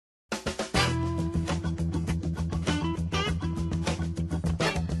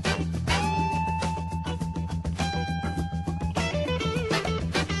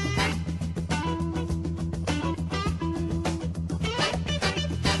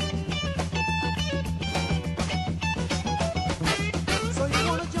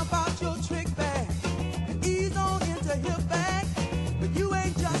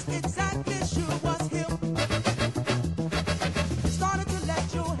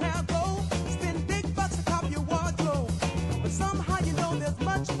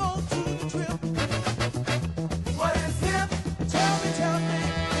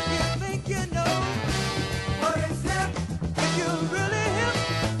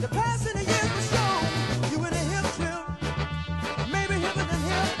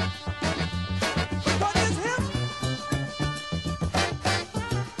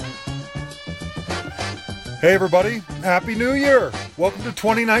Hey everybody, Happy New Year! Welcome to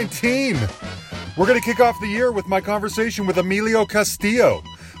 2019. We're going to kick off the year with my conversation with Emilio Castillo,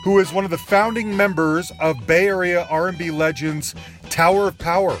 who is one of the founding members of Bay Area R&B legends Tower of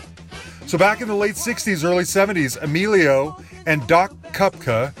Power. So back in the late 60s, early 70s, Emilio and Doc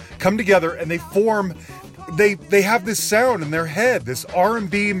Kupka come together and they have this sound in their head, this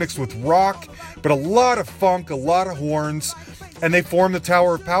R&B mixed with rock, but a lot of funk, a lot of horns, and they form the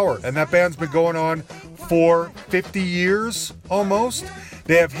Tower of Power. And that band's been going on for 50 years almost.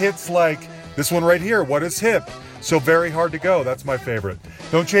 They have hits like this one right here, What Is Hip? So Very Hard to Go, that's my favorite.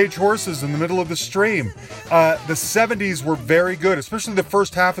 Don't Change Horses, In the Middle of the Stream. The 70s were very good, especially the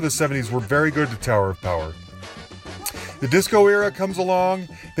first half of the 70s were very good to Tower of Power. The disco era comes along,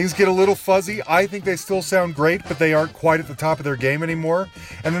 things get a little fuzzy. I think they still sound great, but they aren't quite at the top of their game anymore.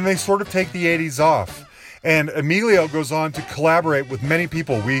 And then they sort of take the 80s off. And Emilio goes on to collaborate with many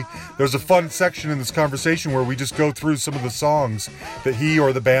people. There's a fun section in this conversation where we just go through some of the songs that he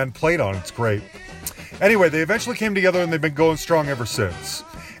or the band played on. It's great. Anyway, they eventually came together and they've been going strong ever since.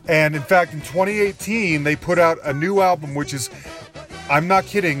 And in fact, in 2018, they put out a new album, which is, I'm not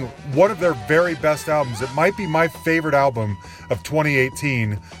kidding, one of their very best albums. It might be my favorite album of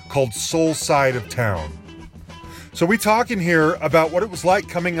 2018, called Soul Side of Town. So we talk in here about what it was like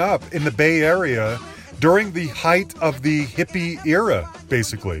coming up in the Bay Area during the height of the hippie era,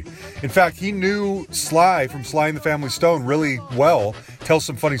 basically. In fact, he knew Sly from Sly and the Family Stone really well, tells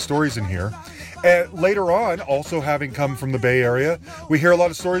some funny stories in here. And later on, also having come from the Bay Area, we hear a lot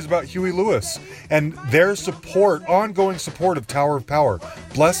of stories about Huey Lewis and their support, ongoing support of Tower of Power.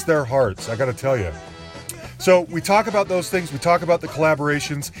 Bless their hearts, I gotta tell you. So we talk about those things, we talk about the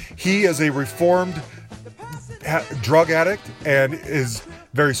collaborations. He is a reformed drug addict and is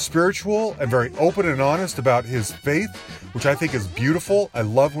very spiritual and very open and honest about his faith, which I think is beautiful. I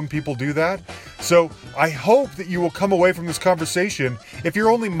love when people do that. So I hope that you will come away from this conversation, if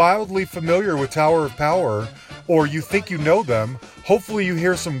you're only mildly familiar with Tower of Power or you think you know them, hopefully you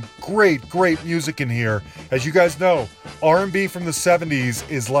hear some great, great music in here. As you guys know, R&B from the 70s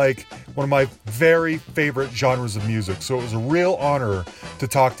is like one of my very favorite genres of music. So it was a real honor to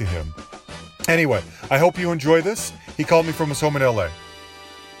talk to him. Anyway, I hope you enjoy this. He called me from his home in LA.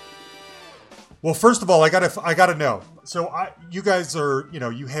 Well, first of all, I gotta know. So you guys are,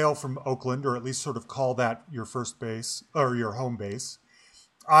 you hail from Oakland, or at least sort of call that your first base or your home base.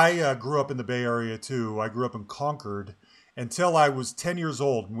 I grew up in the Bay Area too. I grew up in Concord until I was 10 years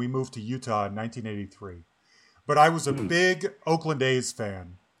old, and we moved to Utah in 1983. But I was a big Oakland A's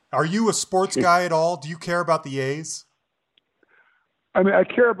fan. Are you a sports guy at all? Do you care about the A's? I mean, I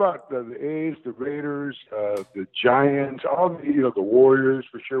care about the A's, the Raiders, the Giants, all the Warriors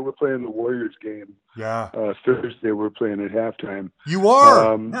for sure. We're playing the Warriors game. Yeah. Thursday we're playing at halftime. You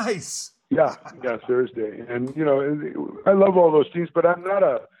are? Nice. Yeah, Thursday. And, I love all those teams, but I'm not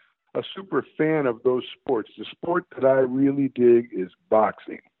a super fan of those sports. The sport that I really dig is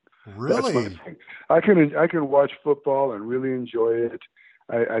boxing. Really? That's my thing. I can watch football and really enjoy it.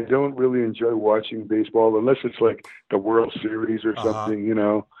 I don't really enjoy watching baseball unless it's like the World Series or something,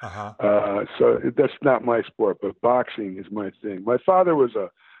 So that's not my sport, but boxing is my thing. My father was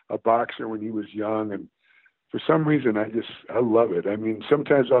a boxer when he was young, and for some reason I love it. I mean,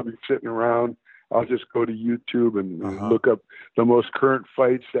 sometimes I'll be sitting around, I'll just go to YouTube and look up the most current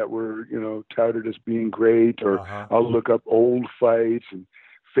fights that were, touted as being great, or I'll look up old fights and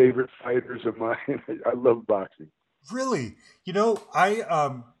favorite fighters of mine. I love boxing. Really?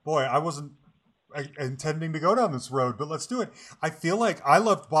 I wasn't intending to go down this road, but let's do it. I feel like I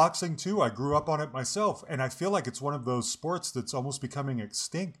loved boxing too. I grew up on it myself, and I feel like it's one of those sports that's almost becoming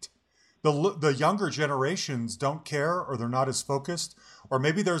extinct. The younger generations don't care, or they're not as focused, or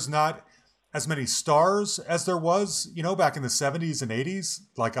maybe there's not as many stars as there was, back in the 70s and 80s,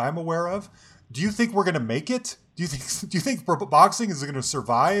 like I'm aware of. Do you think we're going to make it? Do you think boxing is going to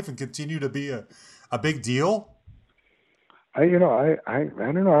survive and continue to be a big deal? I don't know.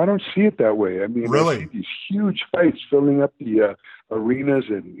 I don't see it that way. I mean, really? I see these huge fights filling up the arenas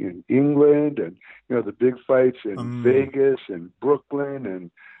in England, and the big fights in Vegas and Brooklyn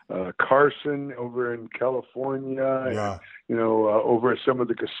and Carson over in California. Yeah. And, over at some of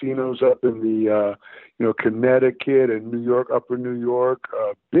the casinos up in the Connecticut and New York, Upper New York.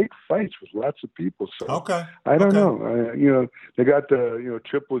 Big fights with lots of people. So okay. I don't know. They got the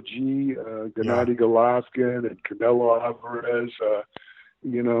Triple G, Gennady Golovkin and Canelo Alvarez.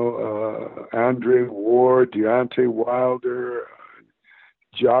 Andre Ward, Deontay Wilder,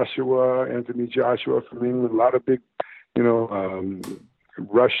 Anthony Joshua from England. A lot of big,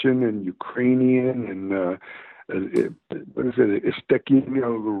 Russian and Ukrainian and what is it?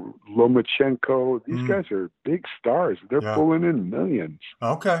 Istekino, Lomachenko. These guys are big stars. They're pulling in millions.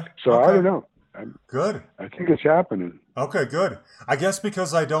 Okay. So I don't know. Good. I think it's happening. Okay, good. I guess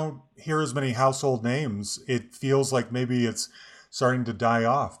because I don't hear as many household names, it feels like maybe it's starting to die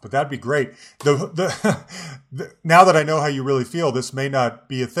off. But that'd be great. Now that I know how you really feel, this may not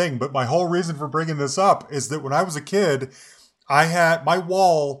be a thing. But my whole reason for bringing this up is that when I was a kid, my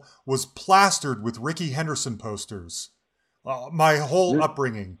wall was plastered with Ricky Henderson posters. My whole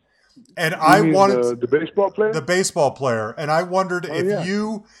upbringing, and I wanted the baseball player. The baseball player, and I wondered if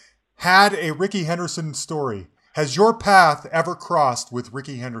you had a Ricky Henderson story. Has your path ever crossed with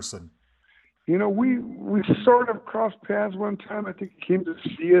Ricky Henderson? We sort of crossed paths one time. I think he came to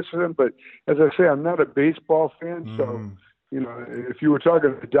see us, but as I say, I'm not a baseball fan, so if you were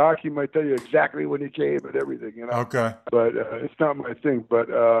talking to Doc, he might tell you exactly when he came and everything. Okay. But it's not my thing. But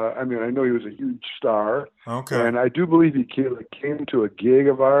I know he was a huge star. Okay. And I do believe he came to a gig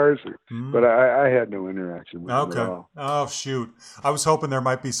of ours, but I had no interaction with him at all. Oh, shoot. I was hoping there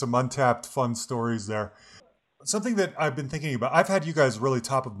might be some untapped fun stories there. Something that I've been thinking about, I've had you guys really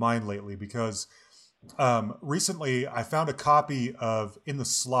top of mind lately because recently I found a copy of In the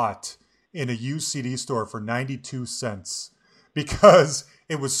Slot in a used CD store for 92 cents because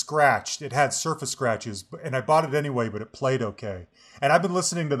it was scratched. It had surface scratches, and I bought it anyway, but it played okay. And I've been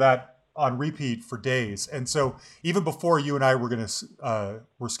listening to that on repeat for days. And so even before you and I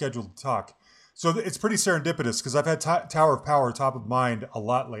were scheduled to talk. So it's pretty serendipitous because I've had Tower of Power top of mind a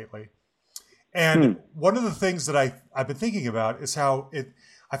lot lately. And one of the things that I've been thinking about is how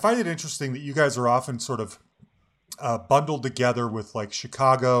I find it interesting that you guys are often sort of bundled together with like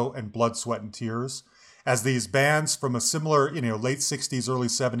Chicago and Blood, Sweat, and Tears as these bands from a similar, late 60s, early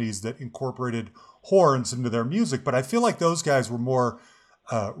 70s that incorporated horns into their music. But I feel like those guys were more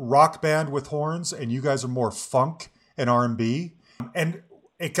rock band with horns, and you guys are more funk and R&B. And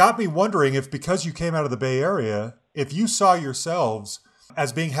it got me wondering if, because you came out of the Bay Area, if you saw yourselves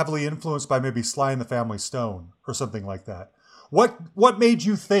as being heavily influenced by maybe Sly and the Family Stone or something like that. What made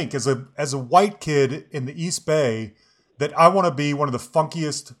you think, as a white kid in the East Bay, that I want to be one of the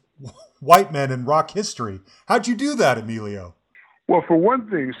funkiest white men in rock history? How'd you do that, Emilio? Well, for one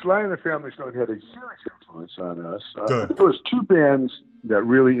thing, Sly and the Family Stone had a huge influence on us. Good. There was two bands that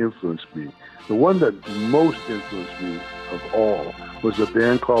really influenced me. The one that most influenced me of all was a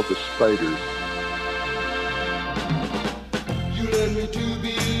band called the Spiders. You led me to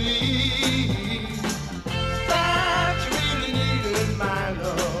believe that you really needed my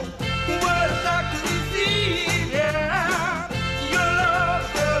love. What a shock to receive, yeah. Your love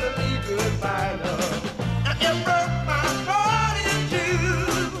felt to be goodbye, love. And it broke my heart in two.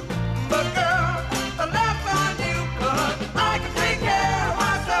 But girl, I left on you 'cause I can take care of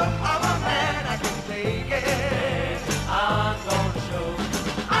myself. I'm a man, I can take it. I'm gonna show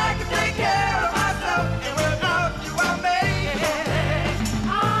I can take care of myself, and without you I'm made.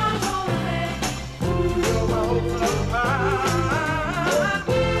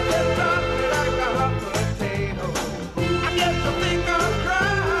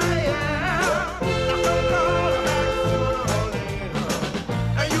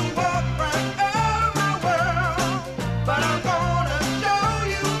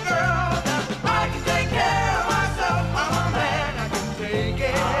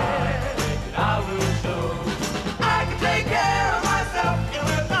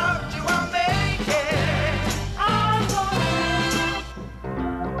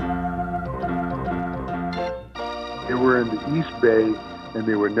 Were in the East Bay, and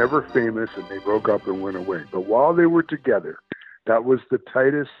they were never famous, and they broke up and went away. But while they were together, that was the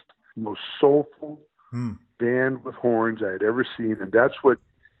tightest, most soulful band with horns I had ever seen, and that's what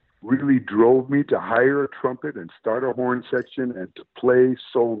really drove me to hire a trumpet and start a horn section and to play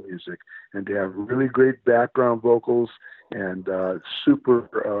soul music and to have really great background vocals and super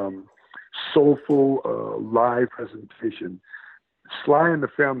soulful live presentation. Sly and the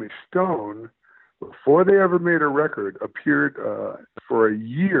Family Stone, before they ever made a record, appeared for a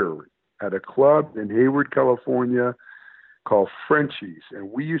year at a club in Hayward, California called Frenchie's.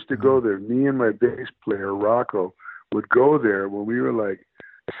 And we used to go there. Me and my bass player, Rocco, would go there when we were like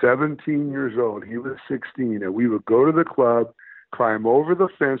 17 years old. He was 16. And we would go to the club, climb over the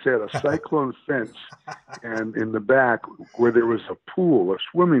fence. They had a cyclone fence and in the back where there was a pool, a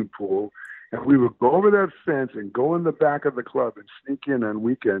swimming pool. And we would go over that fence and go in the back of the club and sneak in on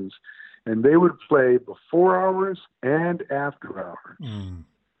weekends. And they would play before hours and after hours.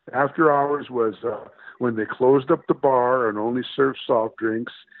 After hours was when they closed up the bar and only served soft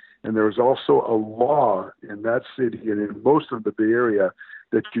drinks. And there was also a law in that city and in most of the Bay Area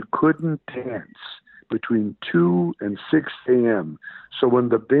that you couldn't dance between 2 and 6 a.m. So when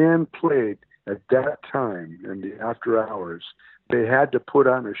the band played at that time in the after hours, they had to put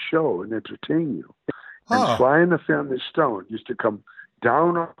on a show and entertain you. And Sly and the Family Stone used to come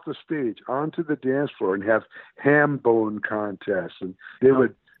down off the stage onto the dance floor and have ham bone contests. And they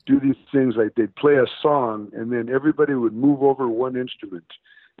would do these things like they'd play a song and then everybody would move over one instrument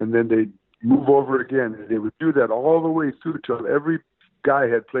and then they'd move over again. And they would do that all the way through till every guy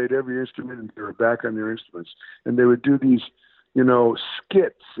had played every instrument and they were back on their instruments. And they would do these,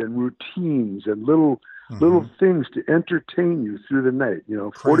 skits and routines and little things to entertain you through the night.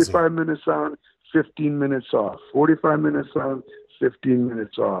 45 minutes on, 15 minutes off, 45 minutes on, 15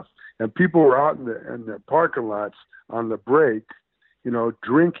 minutes off. And people were out in the parking lots on the break,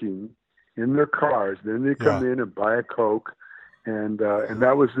 drinking in their cars. Then they come in and buy a Coke. And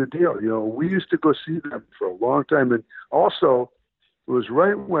that was the deal. We used to go see them for a long time. And also it was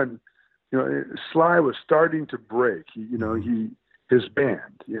right when, Sly was starting to break. His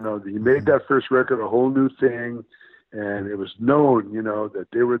band, he made that first record a whole new thing. And it was known, that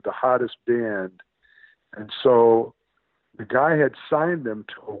they were the hottest band. And so the guy had signed them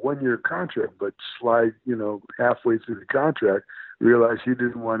to a 1-year contract, but Sly, halfway through the contract, realized he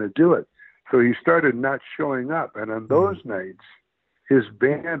didn't want to do it. So he started not showing up. And on those nights, his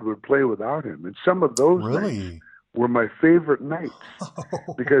band would play without him. And some of those nights were my favorite nights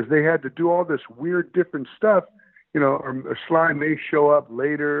because they had to do all this weird different stuff, or Sly may show up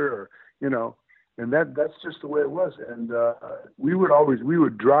later or, and that's just the way it was. And we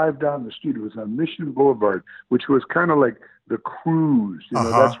would drive down the street. It was on Mission Boulevard, which was kind of like the cruise.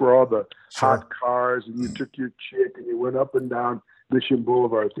 That's where all the hot cars, and you took your chick and you went up and down Mission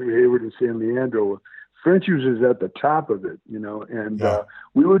Boulevard through Hayward and San Leandro. Frenchie's is at the top of it, and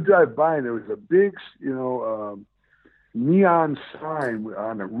we would drive by and there was a big, neon sign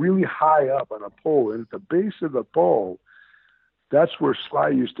on a really high up on a pole. And at the base of the pole, that's where Sly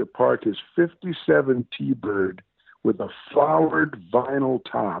used to park his 57 T-Bird with a flowered vinyl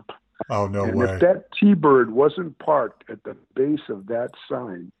top. Oh, no and way. If that T-Bird wasn't parked at the base of that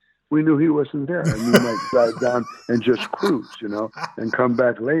sign, we knew he wasn't there. And we might drive down and just cruise, and come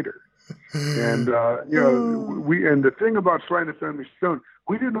back later. And, and the thing about Sly and the Family Stone,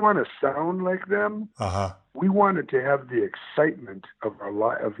 we didn't want to sound like them. We wanted to have the excitement of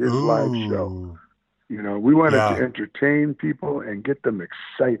his live show. We wanted to entertain people and get them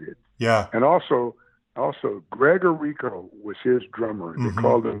excited. Yeah. And also Greg Rico was his drummer. They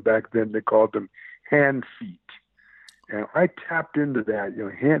called him back then, they called him Hand Feet. And I tapped into that,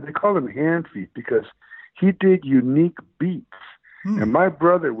 they called him Hand Feet because he did unique beats. And my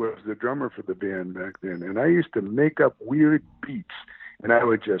brother was the drummer for the band back then. And I used to make up weird beats and I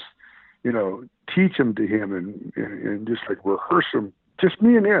would just, teach them to him and just like rehearse them. Just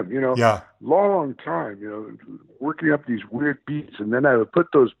me and him, long time, working up these weird beats. And then I would put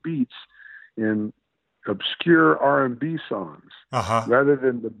those beats in obscure R&B songs. Rather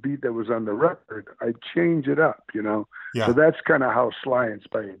than the beat that was on the record, I'd change it up, So that's kind of how Sly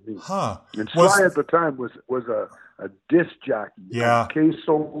inspired me. And Sly at the time was a disc jockey on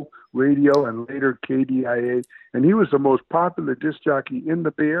K-Soul Radio and later KDIA. And he was the most popular disc jockey in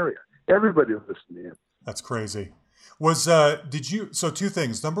the Bay Area. Everybody listened to him. That's crazy. So two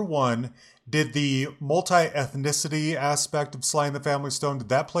things. Number one, did the multi-ethnicity aspect of Sly and the Family Stone, did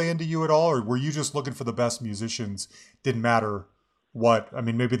that play into you at all? Or were you just looking for the best musicians? Didn't matter what? I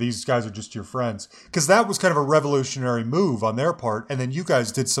mean, maybe these guys are just your friends. Because that was kind of a revolutionary move on their part. And then you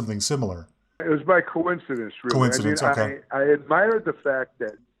guys did something similar. It was by coincidence, really. Coincidence, okay. I admired the fact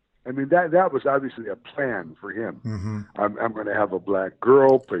that, that was obviously a plan for him. I'm going to have a black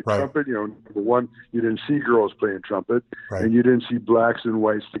girl play trumpet. Number one, you didn't see girls playing trumpet, and you didn't see blacks and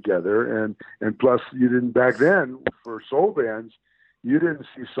whites together, and plus you didn't back then for soul bands. You didn't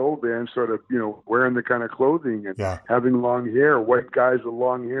see soul bands sort of wearing the kind of clothing and having long hair. White guys with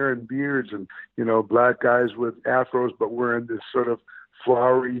long hair and beards, and black guys with afros, but wearing this sort of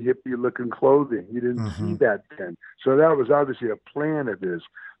flowery hippie-looking clothing. You didn't see that then. So that was obviously a plan of his.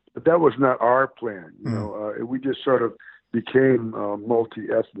 But that was not our plan, we just sort of became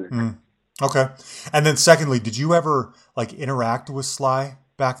multi-ethnic. Okay. And then secondly, did you ever interact with Sly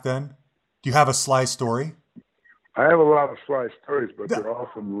back then? Do you have a Sly story? I have a lot of Sly stories, but they're all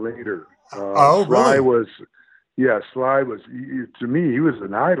from later. Sly really? Sly was, to me, he was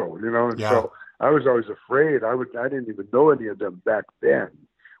an idol, and so I was always afraid. I didn't even know any of them back then.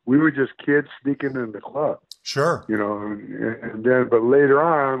 We were just kids sneaking in the club. Sure. And then, but later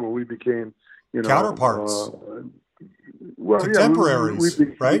on, when we became, counterparts, contemporaries,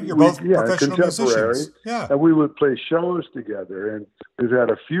 right? You're both professional musicians. Yeah. And we would play shows together, and we've had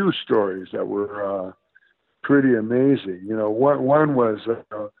a few stories that were pretty amazing. One was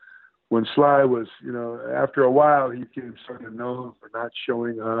when Sly was, after a while he became sort of known for not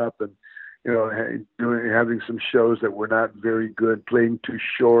showing up and, having some shows that were not very good, playing too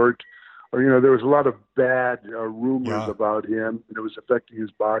short, or there was a lot of bad rumors about him, and it was affecting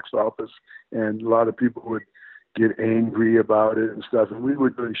his box office, and a lot of people would get angry about it and stuff. And we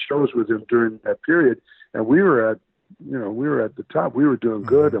were doing shows with him during that period, and we were at the top. We were doing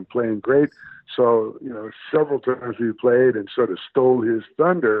good and playing great. So, several times we played and sort of stole his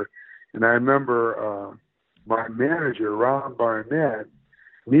thunder. And I remember my manager, Ron Barnett,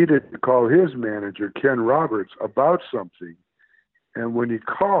 needed to call his manager, Ken Roberts, about something. And when he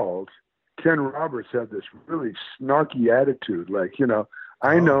called, Ken Roberts had this really snarky attitude, like,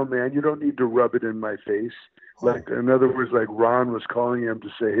 I know, man, you don't need to rub it in my face. Like, in other words, like Ron was calling him to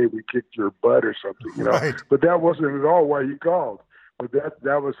say, hey, we kicked your butt or something, Right. But that wasn't at all why he called. But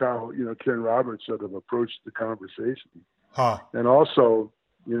that was how, Ken Roberts sort of approached the conversation. Huh. And also,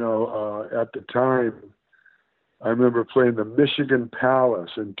 at the time, I remember playing the Michigan Palace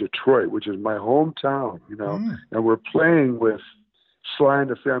in Detroit, which is my hometown, and we're playing with Sly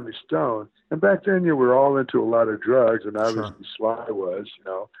and the Family Stone. And back then, we were all into a lot of drugs, and obviously Sly was,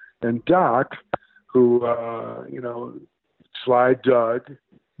 and Doc, who, Sly dug,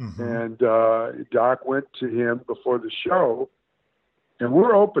 and Doc went to him before the show, and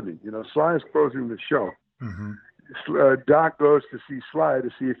we're opening, Sly is closing the show. Doc goes to see Sly to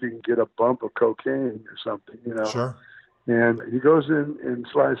see if he can get a bump of cocaine or something, Sure. And he goes in, and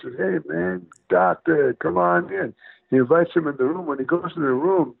Sly says, hey, man, Doc, come on in. He invites him in the room. When he goes in the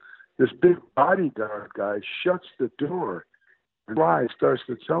room, this big bodyguard guy shuts the door. And Sly starts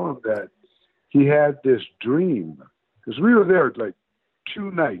to tell him that he had this dream. Because we were there like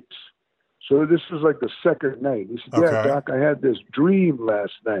 2 nights. So this is like the second night. He said, yeah, Doc, I had this dream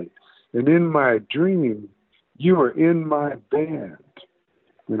last night. And in my dream, you were in my band.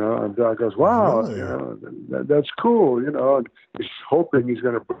 And Doc goes, wow, Really? that's cool, and he's hoping he's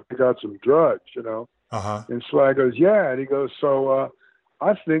going to break out some drugs, And Sly goes, yeah. And he goes, so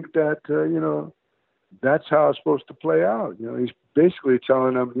I think that, that's how it's supposed to play out. He's basically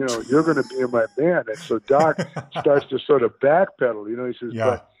telling him, you're going to be in my band. And so Doc starts to sort of backpedal, he says,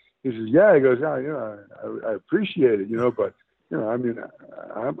 he goes, yeah, I appreciate it, but, I mean,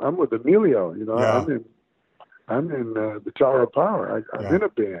 I'm with Emilio, I'm in the Tower of Power. I'm in a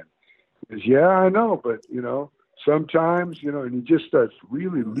band. He says, yeah, I know, but, sometimes, and he just starts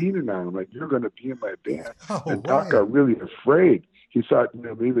really leaning on him, like, you're going to be in my band. And Doc got really afraid. He thought,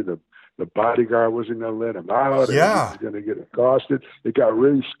 maybe the bodyguard wasn't going to let him out. Or he was going to get accosted. It got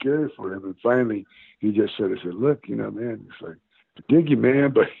really scary for him. And finally, he just said, look, man, it's like, dig you,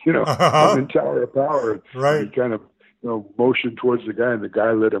 man, but, I'm in Tower of Power. Right. And he kind of, motioned towards the guy, and the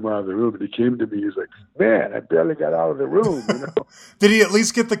guy let him out of the room. And he came to me. He's like, man, I barely got out of the room, Did he at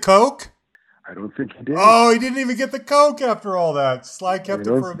least get the coke? I don't think he did. Oh, he didn't even get the coke after all that. Sly kept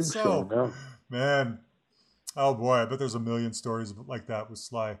it for himself. So, no. Man. Oh, boy. I bet there's a million stories like that with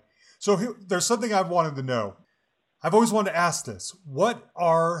Sly. So there's something I've wanted to know. I've always wanted to ask this. What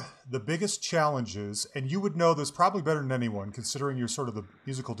are the biggest challenges, and you would know this probably better than anyone, considering you're sort of the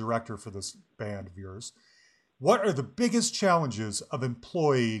musical director for this band of yours. What are the biggest challenges of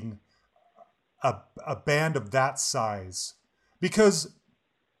employing a band of that size? Because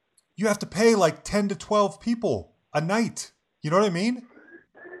you have to pay like 10 to 12 people a night. You know what I mean?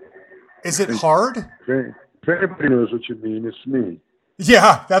 Is it hard? If anybody knows what you mean, it's me.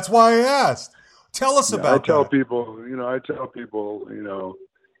 Yeah, that's why I asked. Tell us about that. I tell people,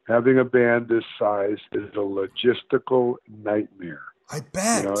 having a band this size is a logistical nightmare. I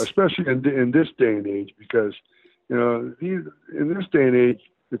bet. Especially in this day and age, because, in this day and age,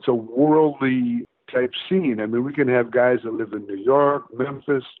 it's a worldly type scene. I mean, we can have guys that live in New York,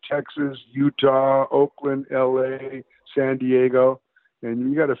 Memphis, Texas, Utah, Oakland, LA, San Diego.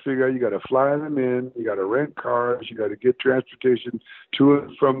 And you got to figure out, you got to fly them in, you got to rent cars, you got to get transportation to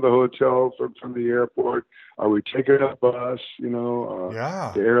and from the hotel, from the airport. Are we taking a bus?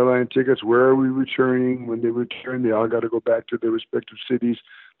 The airline tickets, where are we returning? When they return, they all got to go back to their respective cities.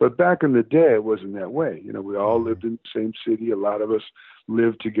 But back in the day, it wasn't that way. We all lived in the same city. A lot of us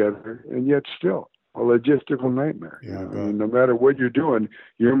lived together, and yet still a logistical nightmare. I mean, no matter what you're doing,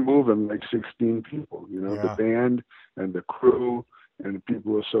 you're moving like 16 people, the band and the crew and the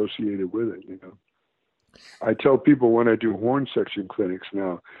people associated with it, I tell people when I do horn section clinics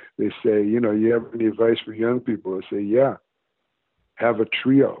now, they say, you have any advice for young people? I say, yeah, have a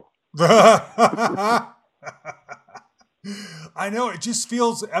trio. I know, it just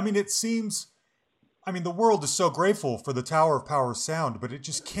feels, it seems I mean, the world is so grateful for the Tower of Power sound, but it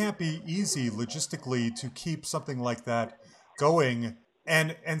just can't be easy logistically to keep something like that going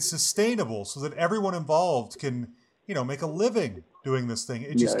and sustainable so that everyone involved can, make a living doing this thing.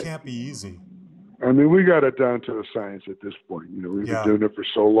 It just Yeah. can't be easy. I mean, we got it down to a science at this point. We've been Yeah. doing it for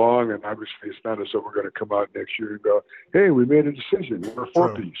so long, and obviously it's not as though we're going to come out next year and go, hey, we made a decision. We're a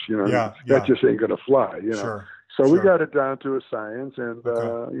four-piece. That just ain't going to fly, Sure. So we got it down to a science, and,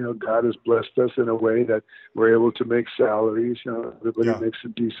 God has blessed us in a way that we're able to make salaries. Everybody makes a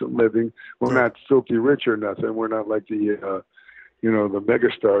decent living. We're not filthy rich or nothing. We're not like the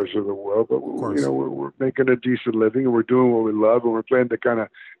megastars of the world, but we're making a decent living, and we're doing what we love, and we're playing the kind of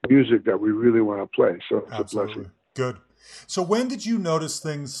music that we really want to play. So it's Absolutely. a blessing. Good. So when did you notice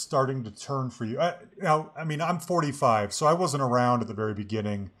things starting to turn for you? I'm 45, so I wasn't around at the very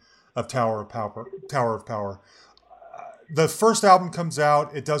beginning of Tower of Power. The first album comes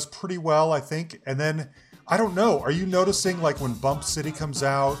out, it does pretty well, I think, and then I don't know. Are you noticing like when Bump City comes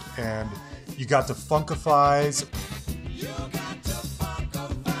out and you got the Funkifies?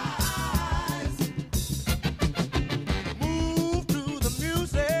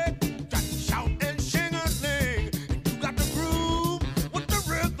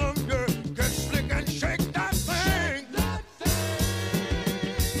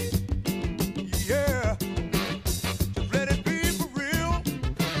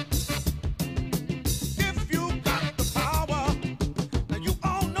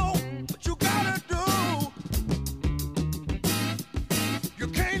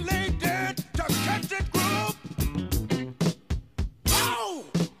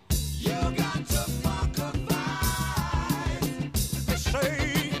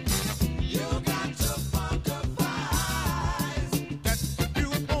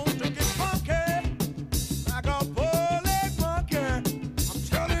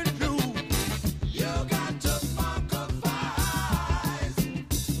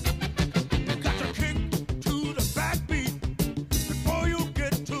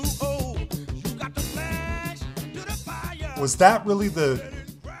 Was that really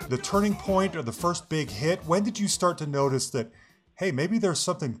the turning point or the first big hit? When did you start to notice that, hey, maybe there's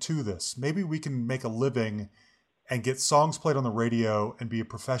something to this? Maybe we can make a living and get songs played on the radio and be a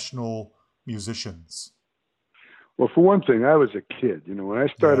professional musicians? Well, for one thing, I was a kid. When I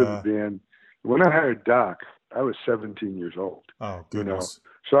started the band, when I hired Doc, I was 17 years old. Oh, goodness.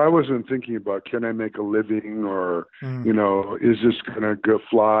 So I wasn't thinking about, can I make a living or, is this going to go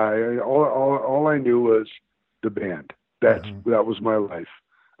fly? All I knew was the band. That was my life.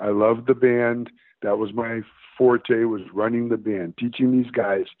 I loved the band. That was my forte, was running the band, teaching these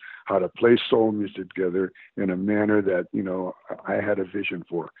guys how to play soul music together in a manner that, I had a vision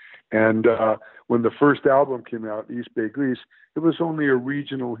for. And when the first album came out, East Bay Grease, it was only a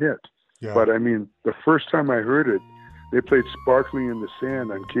regional hit. Yeah. But I mean, the first time I heard it, they played Sparkling in the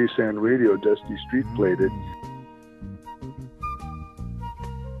Sand on K-San Radio. Dusty Street played it.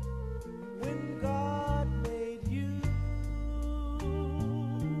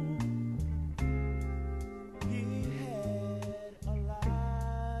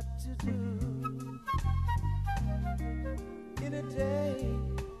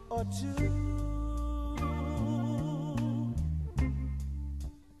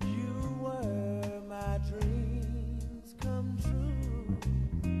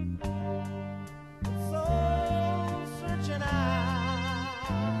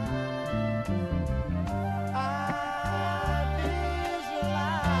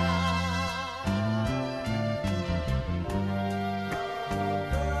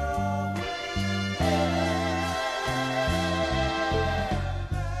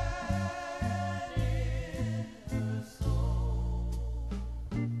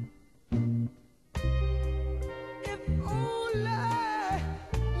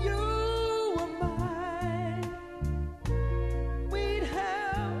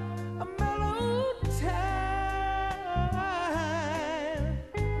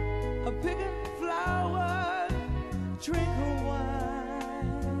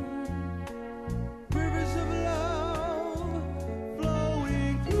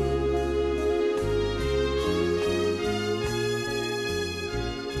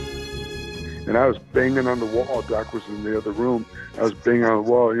 And I was banging on the wall. Doc was in the other room. I was banging on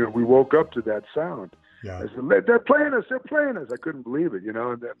the wall. We woke up to that sound. Yeah. I said, they're playing us. I couldn't believe it, And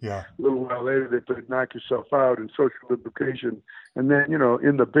then a little while later, they played Knock Yourself Out and Social Lubrication. And then,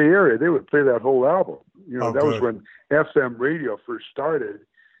 in the Bay Area, they would play that whole album. That was when FM radio first started.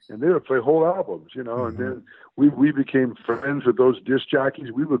 And they would play whole albums, and then we became friends with those disc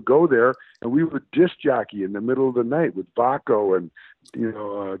jockeys. We would go there and we would disc jockey in the middle of the night with Baco and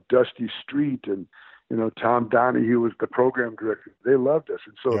Dusty Street and, Tom Donahue was the program director. They loved us.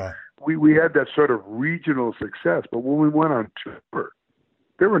 And so we had that sort of regional success. But when we went on tour,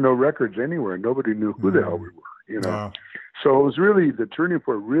 there were no records anywhere. Nobody knew who the hell we were, Yeah. So it was really, the turning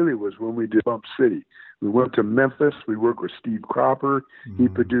point really was when we did Bump City. We went to Memphis. We worked with Steve Cropper. He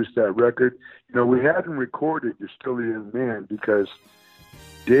produced that record. We hadn't recorded You're Still a Young Man because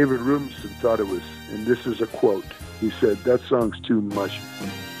David Rubinson thought it was, and this is a quote, he said, that song's too mushy.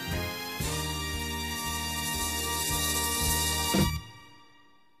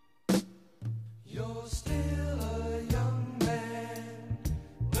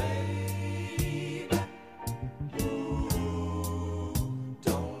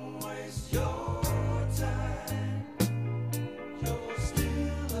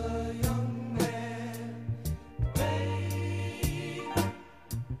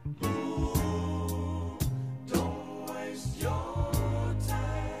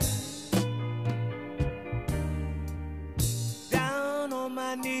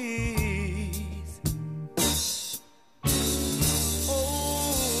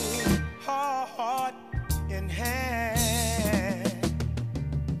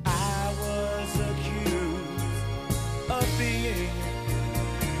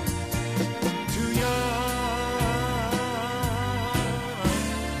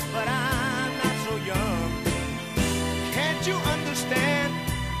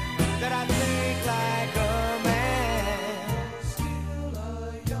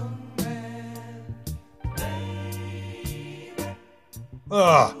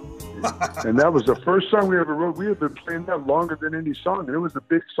 And that was the first song we ever wrote. We had been playing that longer than any song, and it was a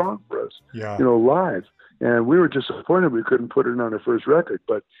big song for us, live. And we were disappointed we couldn't put it on our first record.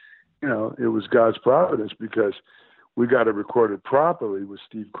 But, it was God's providence because we got it recorded properly with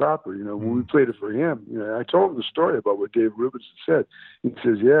Steve Cropper. When we played it for him, I told him the story about what Dave Rubinson said. He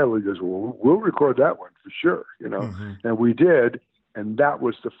says, he goes, well, we'll record that one for sure, And we did, and that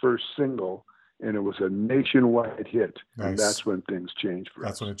was the first single. And it was a nationwide hit. Nice. And that's when things changed for us.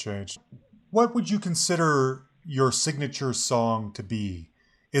 That's when it changed. What would you consider your signature song to be?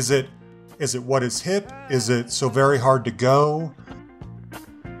 Is it What Is Hip? Is it So Very Hard to Go?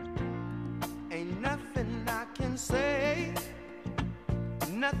 Ain't nothing I can say,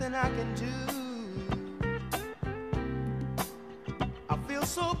 nothing I can do. I feel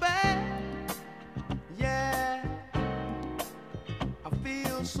so bad, yeah. I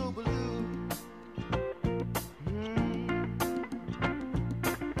feel so blue.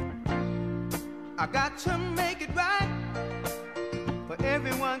 I got to make it right for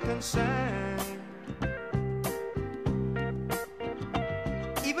everyone concerned.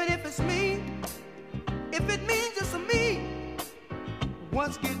 Even if it's me, if it means just me,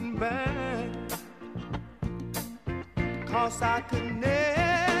 what's getting burned. 'Cause I could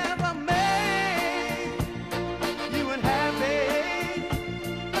never make you unhappy.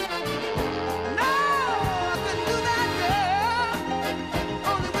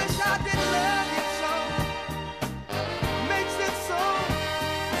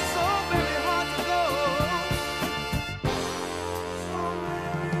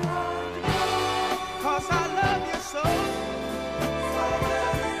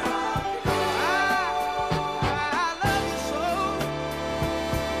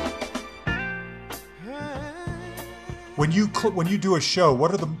 When you do a show,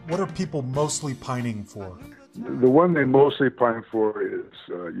 what are people mostly pining for? The one they mostly pine for is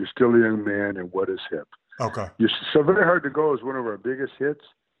You're Still a Young Man and What Is Hip. Okay. So Very Hard to Go is one of our biggest hits.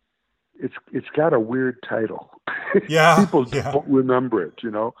 It's got a weird title. Yeah. People don't remember it,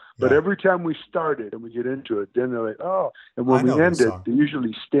 But every time we start it and we get into it, then they're like, oh. And when we end it, they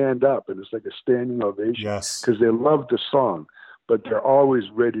usually stand up, and it's like a standing ovation. Yes. Because they love the song, but they're always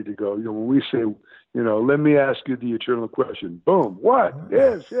ready to go. When we say, let me ask you the eternal question. Boom. What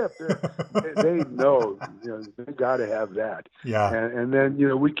is hip? They know, they got to have that. Yeah. And then,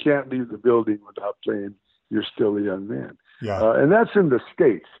 we can't leave the building without playing You're Still a Young Man. Yeah. And that's in the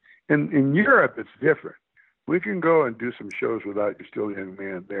States. In Europe, it's different. We can go and do some shows without You're Still a Young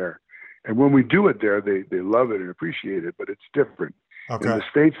Man there. And when we do it there, they love it and appreciate it, but it's different. Okay. In the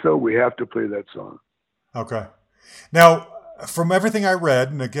States, though, we have to play that song. Okay. Now, from everything I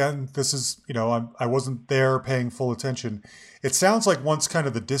read, and again, this is, I wasn't there paying full attention. It sounds like once kind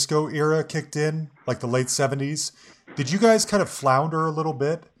of the disco era kicked in, like the late 70s, did you guys kind of flounder a little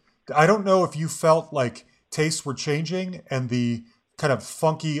bit? I don't know if you felt like tastes were changing and the kind of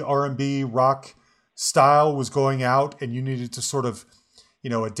funky R&B rock style was going out and you needed to sort of,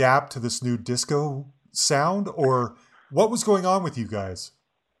 adapt to this new disco sound, or what was going on with you guys?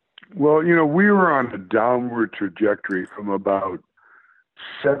 Well, we were on a downward trajectory from about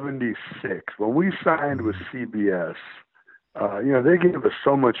 '76. When we signed with CBS, they gave us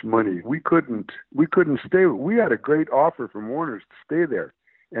so much money. We couldn't stay. We had a great offer from Warner's to stay there.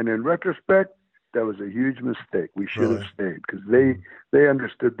 And in retrospect, that was a huge mistake. We should have stayed because they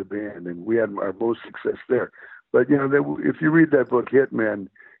understood the band, and we had our most success there. But, if you read that book, Hitman,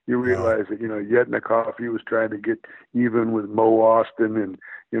 you realize that, Yetnikoff, he was trying to get even with Mo Austin and,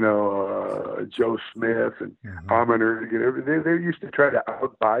 Joe Smith and Hominer. They used to try to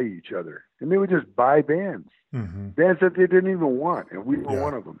outbuy each other. And they would just buy bands, bands that they didn't even want. And we were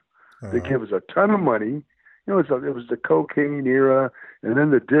one of them. They gave us a ton of money. It was the cocaine era. And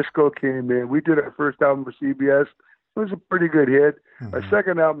then the disco came in. We did our first album for CBS. It was a pretty good hit. Our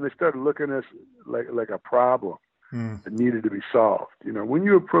second album, they started looking at us like a problem that needed to be solved. When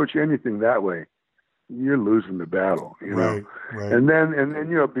you approach anything that way, you're losing the battle. Right. And then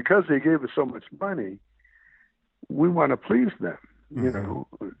because they gave us so much money, we want to please them.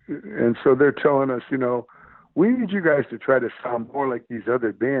 And so they're telling us, we need you guys to try to sound more like these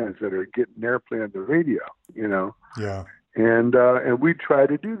other bands that are getting airplay on the radio. Yeah. And we try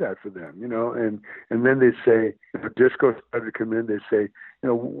to do that for them, and then they say, disco started to come in. They say,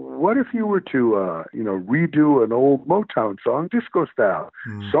 what if you were to, redo an old Motown song, disco style?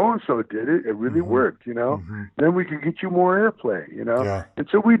 So-and-so did it. It really worked, Then we could get you more airplay, Yeah. And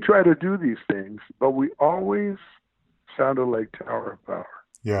so we try to do these things, but we always sounded like Tower of Power.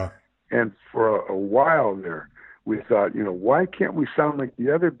 Yeah. And for a while there, we thought, why can't we sound like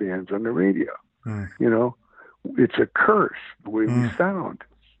the other bands on the radio? It's a curse the way we sound.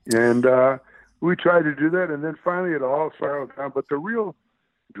 And we tried to do that, and then finally it all spiraled down. But the real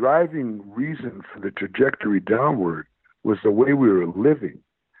driving reason for the trajectory downward was the way we were living.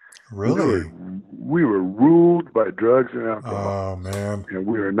 Really? We were ruled by drugs and alcohol. Oh, man. And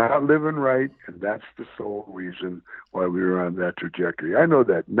we were not living right, and that's the sole reason why we were on that trajectory. I know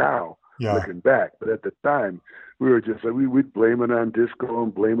that now, looking back, but at the time, we were just like, we'd blame it on disco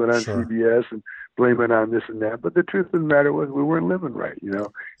and blame it on CBS and blame it on this and that. But the truth of the matter was we weren't living right,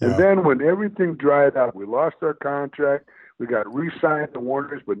 And then when everything dried up, we lost our contract. We got re-signed to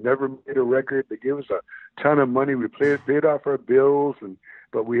Warner's, but never made a record. They gave us a ton of money. We paid off our bills,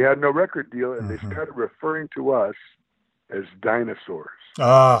 but we had no record deal, and they started referring to us as dinosaurs.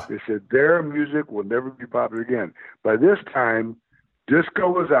 They said their music will never be popular again. By this time,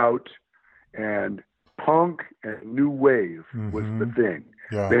 disco was out, and punk and new wave was the thing.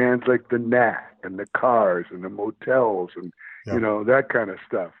 Yeah. Bands like the Knack and the Cars and the Motels and that kind of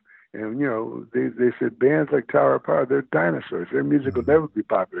stuff. And they said bands like Tower of Power, they're dinosaurs. Their music will never be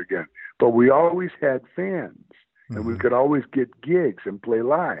popular again. But we always had fans, and we could always get gigs and play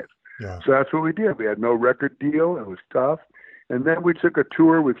live. Yeah. So that's what we did. We had no record deal. It was tough. And then we took a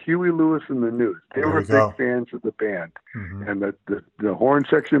tour with Huey Lewis and the News. They were big fans of the band. And the horn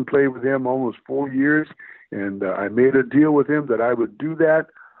section played with him almost 4 years. And I made a deal with him that I would do that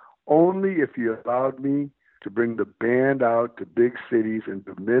only if he allowed me to bring the band out to big cities and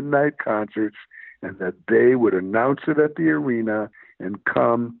to midnight concerts, and that they would announce it at the arena and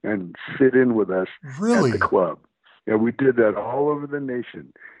come and sit in with us at the club. And we did that all over the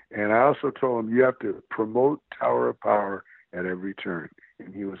nation. And I also told him, you have to promote Tower of Power at every turn.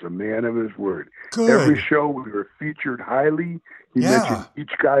 And he was a man of his word. Good. Every show we were featured highly. He mentioned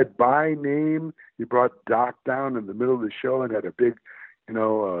each guy by name. He brought Doc down in the middle of the show and had a big,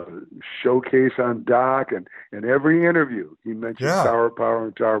 showcase on Doc. And every interview he mentioned Tower of Power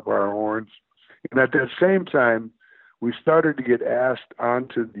and Tower of Power horns. And at that same time, we started to get asked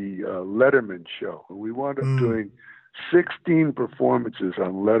onto the Letterman show. And we wound up doing 16 performances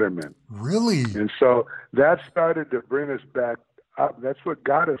on Letterman. Really? And so that started to bring us back up. That's what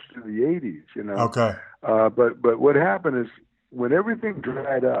got us through the 80s, Okay. But what happened is when everything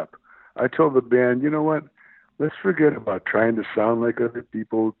dried up, I told the band, you know what? Let's forget about trying to sound like other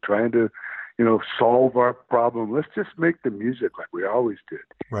people, trying to, solve our problem. Let's just make the music like we always did.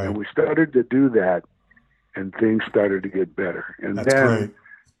 Right. And we started to do that, and things started to get better. And That's then great.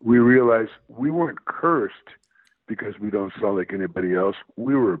 we realized we weren't cursed because we don't sound like anybody else.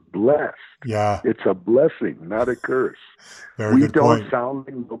 We were blessed. Yeah. It's a blessing, not a curse. Very we good don't point. sound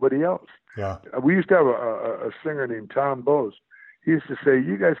like nobody else. Yeah. We used to have a singer named Tom Bose. He used to say,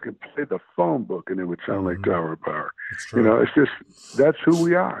 you guys could play the phone book and it would sound like Tower of Power. It's true. It's just, that's who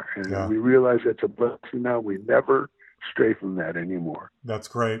we are. And we realize that's a blessing now. We never stray from that anymore. That's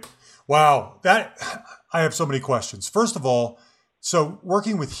great. Wow. I have so many questions. First of all, so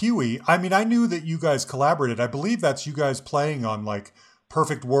working with Huey, I mean, I knew that you guys collaborated. I believe that's you guys playing on like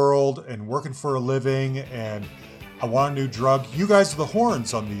Perfect World and Working for a Living and I Want a New Drug. You guys are the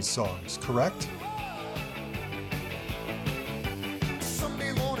horns on these songs, correct?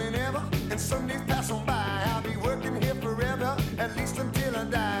 some days pass on by. I'll be working here forever, at least until I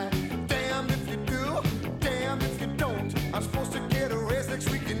die. Damn if you do, damn if you don't. I'm supposed to get a raise next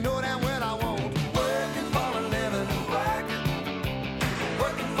week, you know damn well I won't. Working for a living, working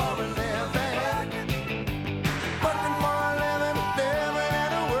for a living, working for a living,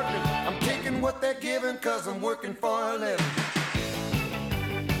 living and working. I'm taking what they're giving, cause I'm working for a living.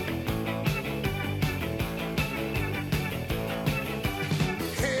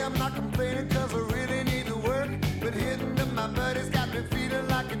 I'm not complaining cause I really need to work, but hitting up my buddies got me feeling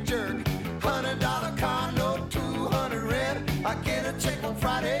like a jerk. $100 car note, 200 rent. I get a check on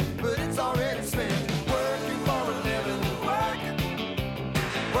Friday, but it's already spent. Working for a living, working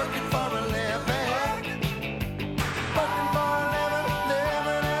for a living, working for a living,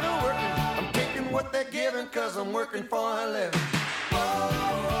 living and working. I'm taking what they're giving cause I'm working for a living.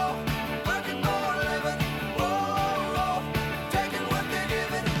 Whoa, working for a living. Whoa, taking what they're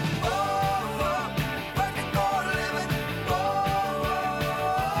giving.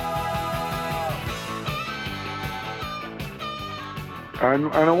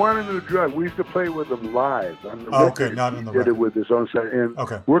 And I wanted to drug. We used to play with them live on the okay, record. not in the He did record. it with his own side. And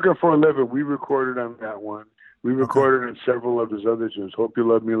Working for a Living, we recorded on that one. We recorded on several of his other tunes. Hope You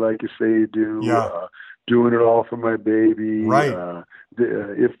Love Me Like You Say You Do. Yeah. Doing It All for My Baby. Right.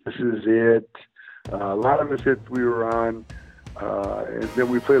 If This Is It. A lot of his hits we were on. And then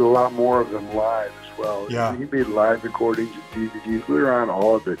we played a lot more of them live as well. Yeah. He made live recordings and DVDs. We were on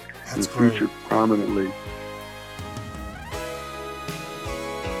all of it. That's and great. Featured prominently.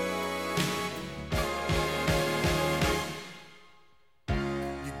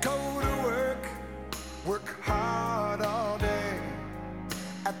 Work hard all day.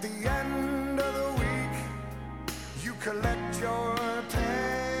 At the end of the week, you collect your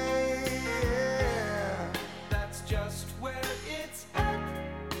pay. That's just where it's at.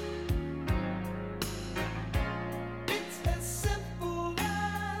 It's as simple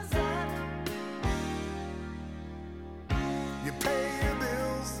as that. You pay your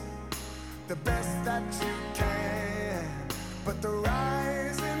bills the best that you can, but the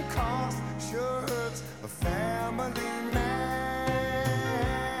rise in cost sure hurts a family man.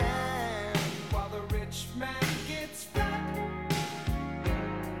 While the rich man gets fat,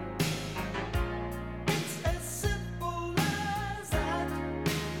 it's as simple as that.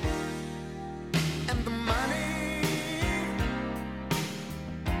 And the money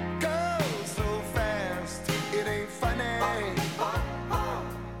goes so fast, it ain't funny.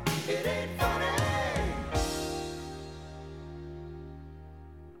 It ain't funny.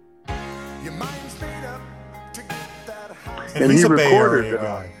 Your mind's made up to get that high. And he's a Bay Area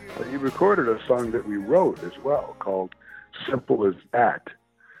guy. He recorded a song that we wrote as well called "Simple as That."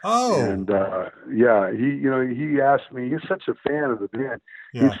 Oh. And he asked me. He's such a fan of the band.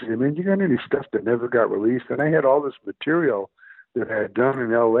 Yeah. He said, "Man, you got any stuff that never got released?" And I had all this material that I had done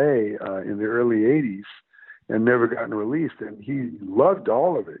in L.A. In the early '80s and never gotten released. And he loved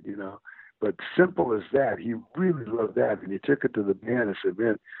all of it, But "Simple as That," he really loved that, and he took it to the band and said,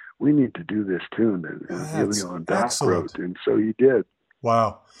 "Man, we need to do this tune." And Emilio and Doc wrote, and so he did.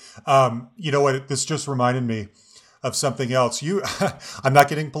 Wow. You know what? This just reminded me of something else. I'm not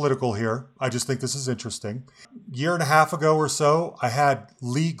getting political here. I just think this is interesting. Year and a half ago or so, I had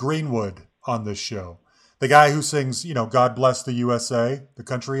Lee Greenwood on this show. The guy who sings, God Bless the USA, the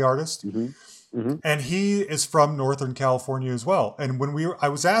country artist. Mm-hmm. Mm-hmm. And he is from Northern California as well. And when I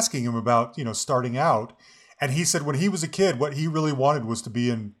was asking him about, starting out, and he said when he was a kid, what he really wanted was to be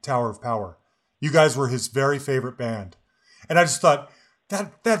in Tower of Power. You guys were his very favorite band. And I just thought,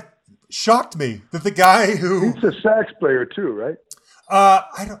 that shocked me that the guy who... He's a sax player too, right?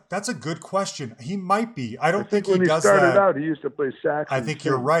 That's a good question. He might be. I don't think he when does he started that. out, he used to play sax. I think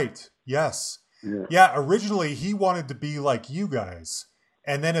you're right. Yes. Yeah. Originally, he wanted to be like you guys,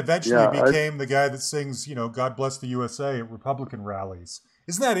 and then eventually became the guy that sings, "God Bless the USA" at Republican rallies.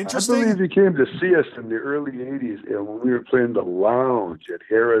 Isn't that interesting? I believe he came to see us in the early '80s, when we were playing the Lounge at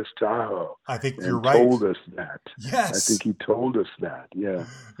Harrah's Tahoe. I think and you're right. Told us that. Yes. I think he told us that. Yeah.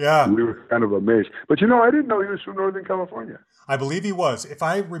 Yeah. We were kind of amazed, but I didn't know he was from Northern California. I believe he was. If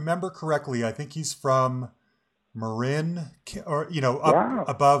I remember correctly, I think he's from Marin, or up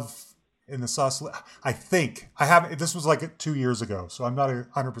above in the Sausalito. I think I have. This was like 2 years ago, so I'm not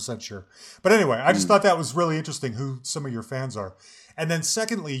 100% sure. But anyway, I just thought that was really interesting who some of your fans are. And then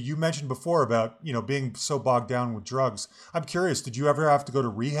secondly, you mentioned before about being so bogged down with drugs. I'm curious, did you ever have to go to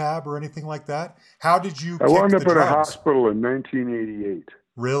rehab or anything like that? How did you? I wound up the in a drugs? hospital in 1988.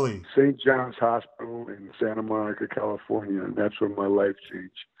 Really? St. John's Hospital in Santa Monica, California, and that's when my life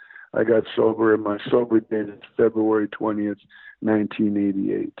changed. I got sober, and my sober date is February 20th,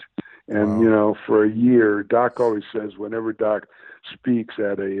 1988. And, Wow. for a year, Doc always says whenever Doc speaks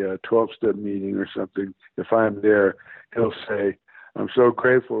at a 12-step meeting or something, if I'm there, he'll say, I'm so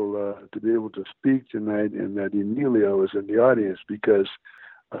grateful to be able to speak tonight and that Emilio is in the audience because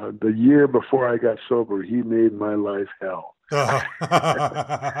the year before I got sober, he made my life hell.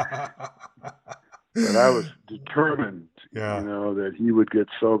 But I was determined, Yeah. that he would get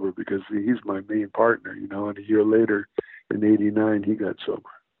sober because he's my main partner, and a year later in '89, he got sober.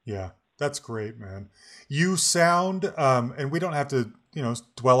 Yeah, that's great, man. You sound, and we don't have to,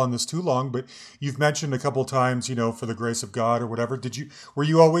 dwell on this too long, but you've mentioned a couple times, for the grace of God or whatever. Were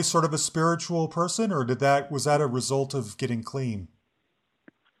you always sort of a spiritual person, or was that a result of getting clean?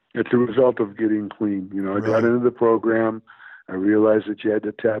 It's a result of getting clean. I got Really? into the program. I realized that you had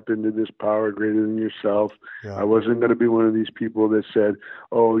to tap into this power greater than yourself. Yeah. I wasn't going to be one of these people that said,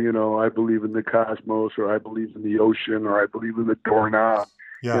 oh, I believe in the cosmos, or I believe in the ocean, or I believe in the doorknob.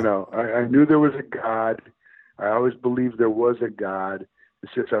 Yeah. I knew there was a God. I always believed there was a God.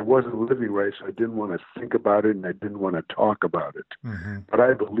 It's just I wasn't living right, so I didn't want to think about it and I didn't want to talk about it. Mm-hmm. But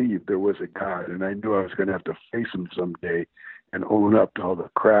I believed there was a God, and I knew I was going to have to face him someday and own up to all the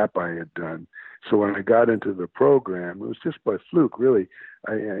crap I had done. So when I got into the program, it was just by fluke, really.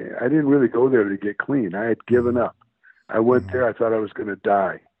 I didn't really go there to get clean. I had given Mm-hmm. up. I went Mm-hmm. there. I thought I was going to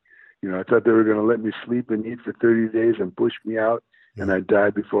die. I thought they were going to let me sleep and eat for 30 days and push me out, and Yeah. I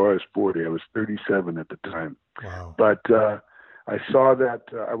died before I was 40. I was 37 at the time. Wow. But I saw that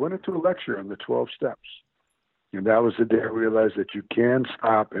I went into a lecture on the 12 steps, and that was the day I realized that you can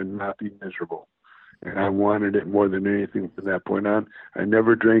stop and not be miserable. And I wanted it more than anything from that point on. I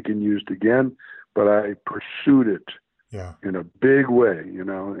never drank and used again, but I pursued it Yeah. in a big way,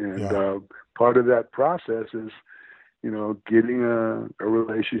 and Yeah. part of that process is, getting a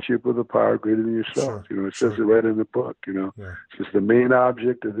relationship with a power greater than yourself. Sure. It says it Sure. right in the book, Yeah. It's just the main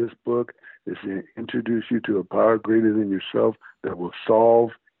object of this book is to introduce you to a power greater than yourself that will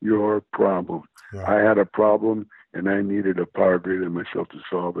solve your problem. Yeah. I had a problem and I needed a power greater than myself to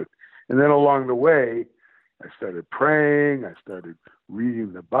solve it. And then along the way, I started praying. I started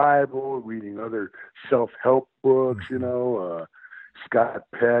reading the Bible, reading other self-help books, Mm-hmm. Scott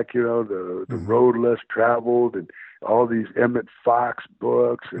Peck, the Mm-hmm. Road Less Traveled, and all these Emmett Fox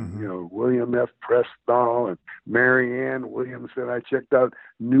books, and, Mm-hmm. William F. Preston and Marianne Williamson. I checked out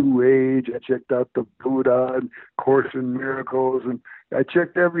New Age. I checked out the Buddha and Course in Miracles. And I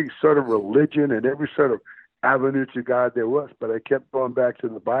checked every sort of religion and every sort of avenue to God there was. But I kept going back to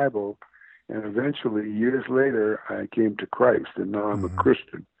the Bible. And eventually, years later, I came to Christ, and now I'm a Mm-hmm.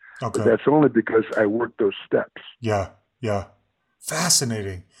 Christian. But Okay. that's only because I worked those steps. Yeah. Yeah.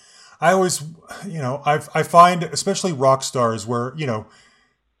 Fascinating. I always, I find, especially rock stars, where,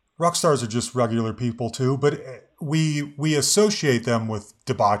 rock stars are just regular people too, but we associate them with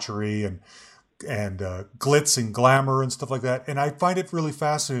debauchery and glitz and glamour and stuff like that. And I find it really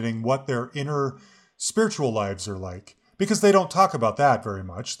fascinating what their inner spiritual lives are like because they don't talk about that very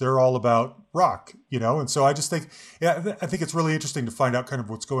much. They're all about rock, And so I just think, yeah, I think it's really interesting to find out kind of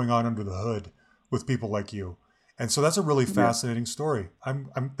what's going on under the hood with people like you. And so that's a really Yeah. fascinating story.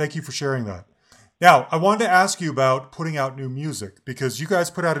 Thank you for sharing that. Now, I wanted to ask you about putting out new music because you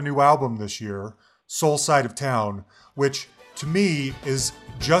guys put out a new album this year, Soul Side of Town, which to me is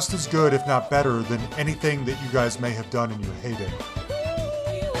just as good, if not better, than anything that you guys may have done in your heyday.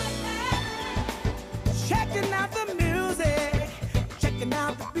 Checking out the music, checking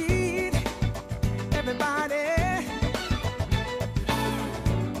out the beat, everybody.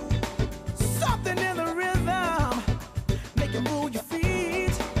 Something in the rhythm, make you move your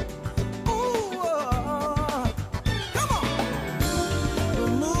feet. Ooh, come on. We're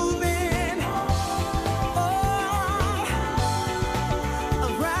moving all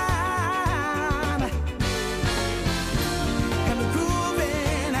around, and we're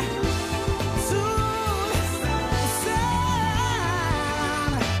grooving to the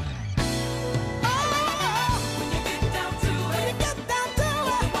sound. Oh, when you get down to it,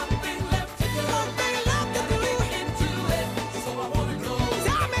 one thing left to do, into it. So I wanna know.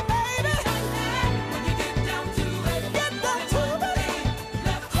 Tell me, baby, when you get down to it, one thing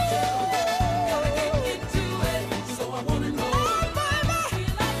left to do, gotta get into it. So I wanna know.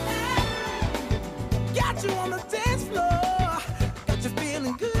 Got you on the dance floor, got you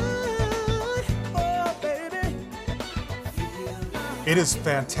feeling good. Oh, baby. It is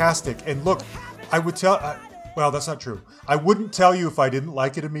fantastic. And look, I would well, that's not true. I wouldn't tell you if I didn't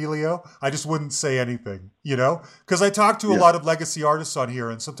like it, Emilio. I just wouldn't say anything, Because I talk to a Yeah. lot of legacy artists on here,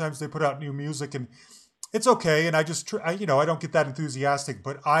 and sometimes they put out new music, and it's okay. And I just, I don't get that enthusiastic,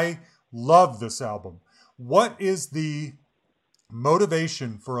 but I love this album. What is the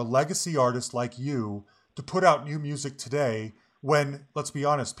motivation for a legacy artist like you to put out new music today when, let's be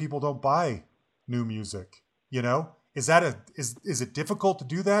honest, people don't buy new music? You know, is it difficult to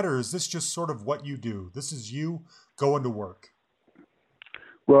do that, or is this just sort of what you do? This is you going to work.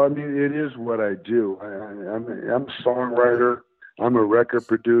 Well, I mean, it is what I do. I'm a songwriter. I'm a record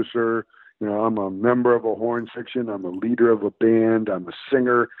producer. You know, I'm a member of a horn section. I'm a leader of a band. I'm a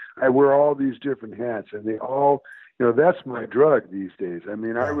singer. I wear all these different hats, and they all, you know, that's my drug these days. I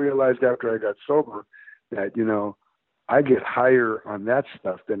mean, I realized after I got sober that, you know, I get higher on that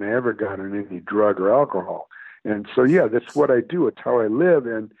stuff than I ever got on any drug or alcohol. And so, yeah, that's what I do. It's how I live.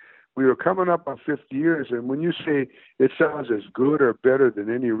 And we were coming up on 50 years. And when you say it sounds as good or better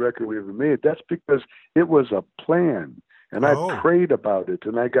than any record we ever made, that's because it was a plan. And I prayed about it.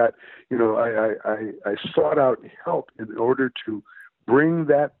 And I got, you know, I sought out help in order to bring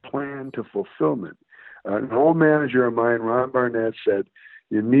that plan to fulfillment. An old manager of mine, Ron Barnett, said,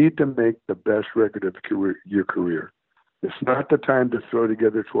 you need to make the best record of your career. It's not the time to throw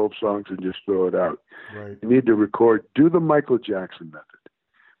together 12 songs and just throw it out. Right. You need to record, do the Michael Jackson method.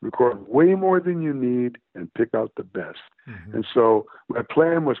 Record way more than you need and pick out the best. Mm-hmm. And so my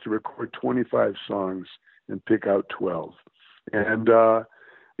plan was to record 25 songs and pick out 12. And,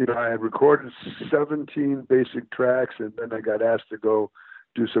 you know, I had recorded 17 basic tracks, and then I got asked to go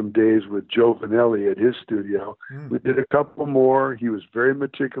do some days with Joe Vanelli at his studio. We did a couple more. He was very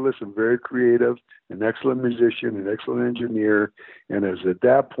meticulous and very creative, an excellent musician, an excellent engineer. And it was at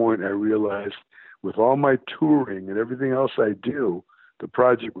that point I realized with all my touring and everything else I do, the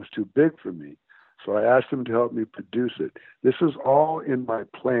project was too big for me. So I asked him to help me produce it. This is all in my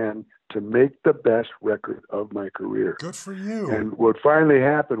plan to make the best record of my career. Good for you. And what finally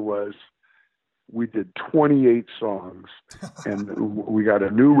happened was we did 28 songs, and we got a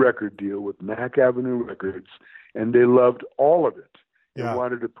new record deal with Mack Avenue Records, and they loved all of it. They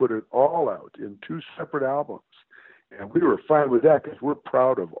wanted to put it all out in 2 separate albums. And we were fine with that because we're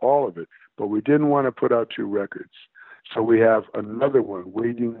proud of all of it, but we didn't want to put out 2 records. So we have another one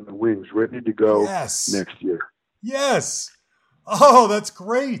waiting in the wings, ready to go next year. Yes. Oh, that's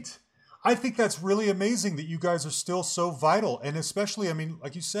great. I think that's really amazing that you guys are still so vital. And especially, I mean,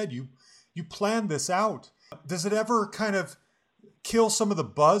 like you said, you planned this out. Does it ever kind of kill some of the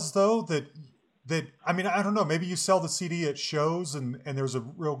buzz, though, that I mean, I don't know, maybe you sell the CD at shows and there's a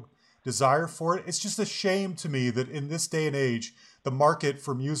real desire for it. It's just a shame to me that in this day and age, the market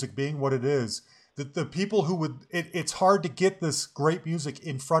for music being what it is, that the people who would, it's hard to get this great music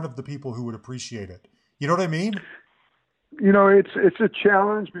in front of the people who would appreciate it. You know what I mean? You know, it's a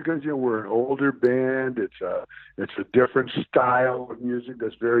challenge because, you know, we're an older band. It's a different style of music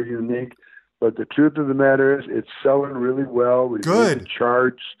that's very unique. But the truth of the matter is, it's selling really well. We made the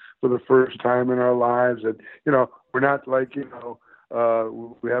charts for the first time in our lives, and you know, we're not like, you know,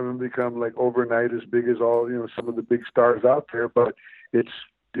 we haven't become like overnight as big as all, you know, some of the big stars out there. But it's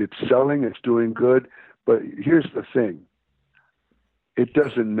selling. It's doing good. But here's the thing: it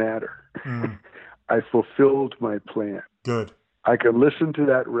doesn't matter. I fulfilled my plan. Good. I can listen to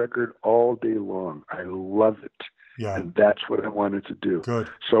that record all day long. I love it. Yeah. And that's what I wanted to do. Good.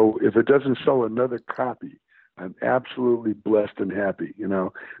 So if it doesn't sell another copy, I'm absolutely blessed and happy, you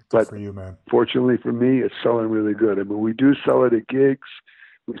know. Good for you, man. Fortunately for me, it's selling really good. I mean, we do sell it at gigs.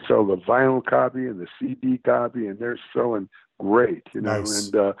 We sell the vinyl copy and the CD copy, and they're selling great, you know.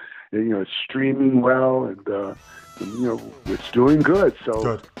 Nice. And you know, it's streaming well, and you know, it's doing good.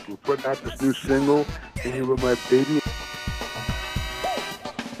 So we're putting out this new single, "Hanging with My Baby."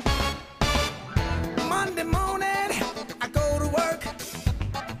 Monday morning, I go to work.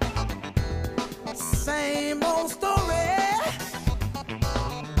 Same old story.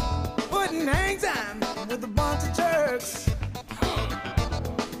 Putting hang time with a bunch of jerks.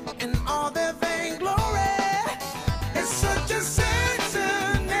 And all their vainglory. It's such a sad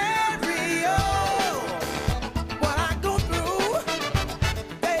scenario. What I go through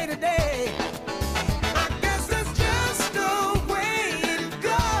day to day. I guess that's just the way it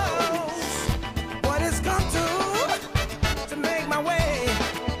goes. What it's come to make my way.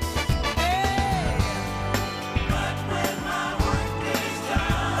 Hey. But when my work is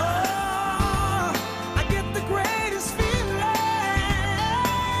done, oh, I get the greatest feeling.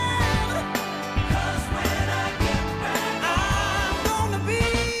 'Cause when I get back, I'm gonna be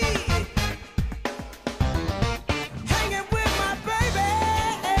hanging with my baby.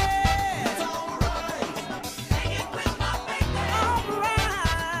 It's alright, hanging with my baby.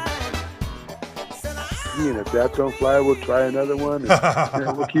 Alright. Said And if that don't fly, we'll try another one, and you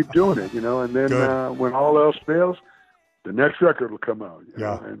know, we'll keep doing it, you know. And then when all else fails, the next record will come out. You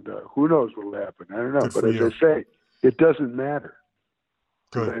know? And who knows what will happen? I don't know. Good But for as you. I say, it doesn't matter.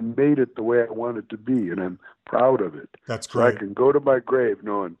 because Good. I made it the way I want it to be, and I'm proud of it. That's So I great. can go to my grave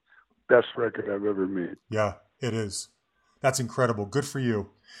knowing best record I've ever made. Yeah, it is. That's incredible. Good for you.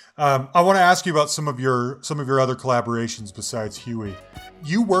 I want to ask you about some of your other collaborations besides Huey.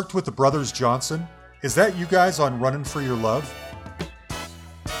 You worked with the Brothers Johnson. Is that you guys on Running for Your Love?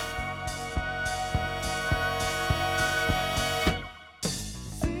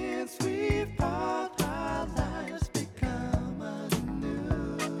 Since we've part, our lives become anew.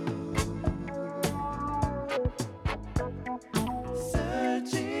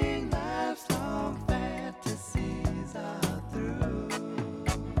 Searching life's long fantasies are through.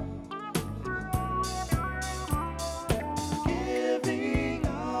 Giving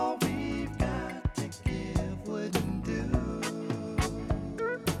all we've got to give wouldn't do.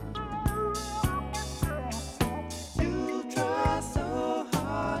 You try so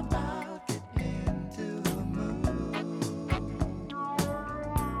hard, I'll get into the mood.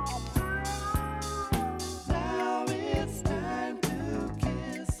 Now it's time to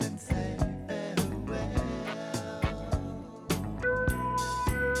kiss and say farewell.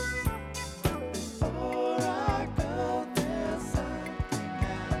 Before I go, there's something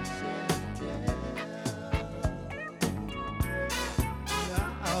I should tell.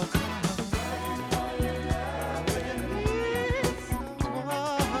 I'll come with someone.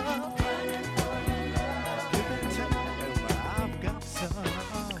 Give it time, I've got some.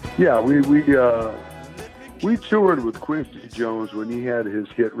 Yeah, we toured with Quincy Jones when he had his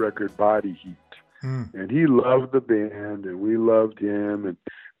hit record Body Heat. And he loved the band, and we loved him. And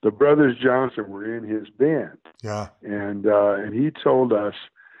the Brothers Johnson were in his band. Yeah. And he told us,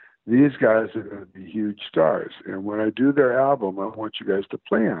 these guys are going to be huge stars. And when I do their album, I want you guys to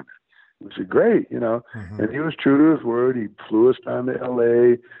play on it. We said, great, you know. And he was true to his word. He flew us down to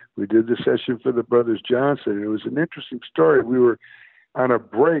L.A. We did the session for the Brothers Johnson. It was an interesting story. We were on a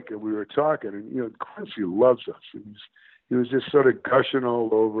break, and we were talking. And, you know, Quincy loves us. And he was just sort of gushing all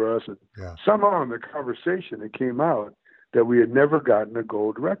over us. And Yeah. somehow in the conversation, it came out that we had never gotten a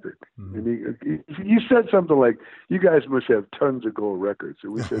gold record. And he said something like, you guys must have tons of gold records.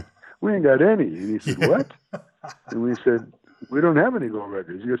 And we said, we ain't got any. And he said, what? And we said, we don't have any gold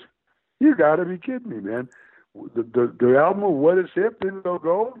records. He goes, you got to be kidding me, man. The album of What Is Hip didn't go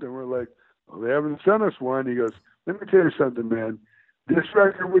gold? And we're like, well, they haven't sent us one. He goes, let me tell you something, man. This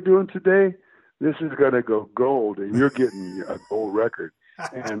record we're doing today, this is going to go gold, and you're getting a gold record.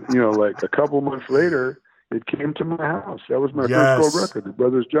 And, you know, like a couple months later, it came to my house. That was my first gold record, the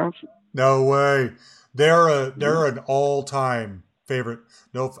Brothers Johnson. No way. They're an all-time favorite.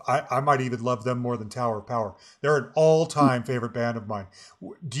 No, I might even love them more than Tower of Power. They're an all-time favorite band of mine.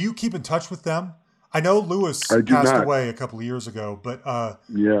 Do you keep in touch with them? I know Lewis passed away a couple of years ago, but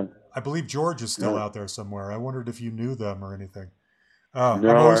yeah, I believe George is still out there somewhere. I wondered if you knew them or anything. No, I'm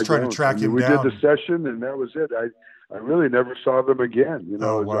always trying to track him down. We did the session, and that was it. I really never saw them again. You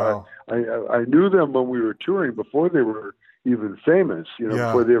know, wow. I knew them when we were touring before they were even famous. You know,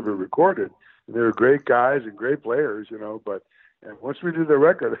 before they ever recorded. And they were great guys and great players. You know, but and once we did the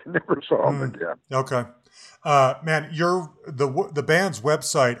record, I never saw them again. Okay, man, the band's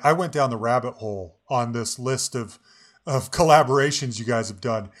website. I went down the rabbit hole on this list of collaborations you guys have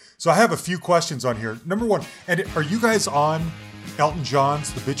done. So I have a few questions on here. Number one, and are you guys on Elton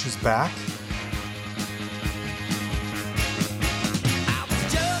John's "The Bitch Is Back"? I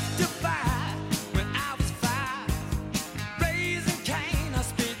was justified when I was 5, raising Cain, I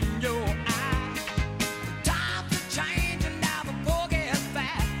spit in your eye. Times are changing now, the poor get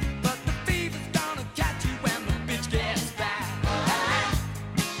fat, but the thief is gonna catch you when the bitch gets back.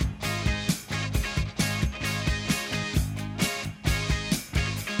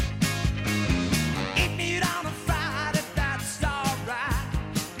 Eat meat on a Friday, that's alright.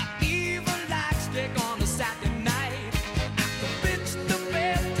 I even like steak on a Saturday night. The bitch, the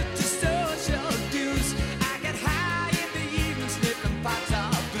best, it's a social deuce. I get high in the evening, sniffing pots of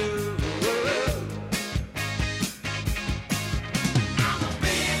glue. I'm a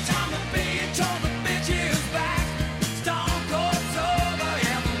bitch, oh the bitch is back. Stone cold sober,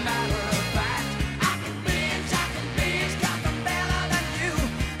 as a matter of fact. I can bitch, got them better than you.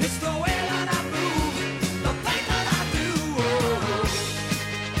 It's the way that I move, the thing that I do.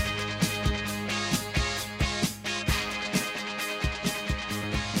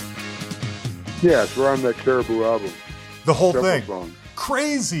 Yes, we're on that Caribou album. The whole Several thing. songs.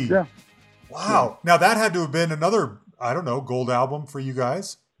 Crazy. Yeah. Wow. Now that had to have been another, I don't know, gold album for you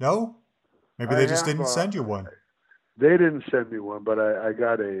guys. No? Maybe they just didn't send you one. They didn't send me one, but I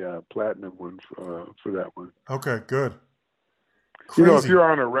got a platinum one for that one. Okay, good. Crazy. You know, if you're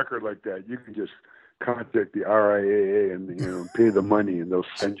on a record like that, you can just contact the RIAA and pay the money, and they'll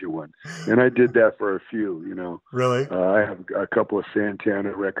send you one. And I did that for a few. Really? I have a couple of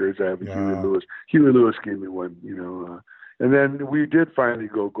Santana records. I have a Huey Lewis. Huey Lewis gave me one. And then we did finally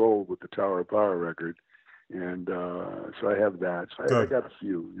go gold with the Tower of Power record. And so I have that. So I got a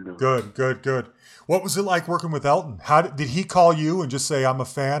few. Good. What was it like working with Elton? How did he call you and just say, "I'm a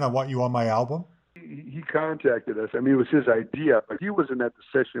fan. I want you on my album"? He contacted us. I mean, it was his idea, but he wasn't at the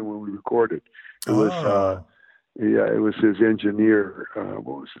session when we recorded. It was it was his engineer.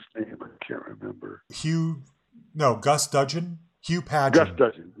 What was his name? I can't remember. Gus Dudgeon. Hugh Padgett. Gus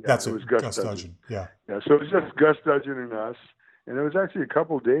Dudgeon. Yeah, That's it. Was Gus Dudgeon. Yeah. So it was just Gus Dudgeon and us, and it was actually a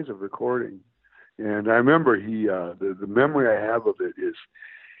couple of days of recording. And I remember the memory I have of it is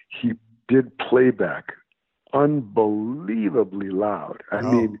he did playback unbelievably loud. I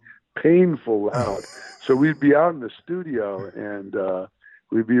mean, painful loud. So we'd be out in the studio and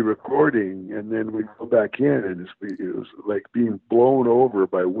we'd be recording, and then we'd go back in, and it was like being blown over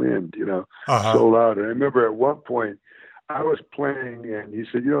by wind, so loud. And I remember at one point I was playing, and he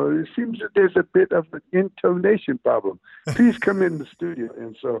said, it seems that there's a bit of an intonation problem. Please come in the studio.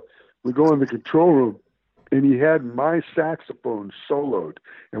 And so we go in the control room, and he had my saxophone soloed.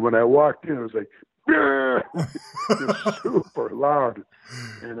 And when I walked in, it was like, just super loud.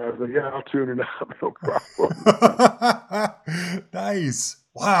 And I was like, I'll tune it out, no problem. Nice.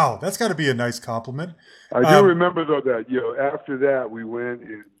 Wow, that's got to be a nice compliment. I do remember, though, that, after that, we went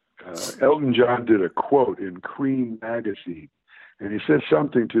and Elton John did a quote in Cream magazine. And he said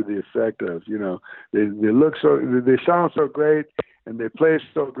something to the effect of, they sound so great, and they play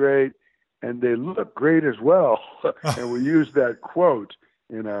so great, and they look great as well. And we used that quote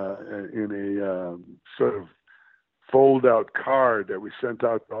in a sort of fold-out card that we sent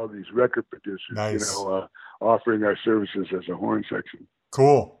out to all these record producers, nice. Offering our services as a horn section.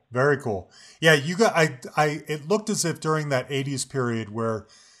 Cool, very cool. Yeah, you got. It looked as if during that '80s period where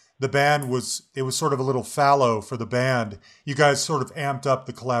the band it was sort of a little fallow for the band, you guys sort of amped up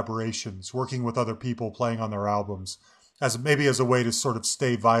the collaborations, working with other people, playing on their albums, as a way to sort of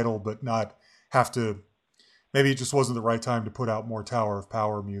stay vital, but not have to. Maybe it just wasn't the right time to put out more Tower of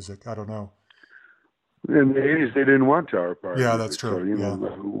Power music. I don't know. In the '80s, they didn't want Tower of Power. Yeah, music, that's true.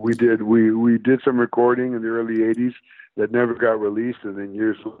 So, we did some recording in the early '80s that never got released, and then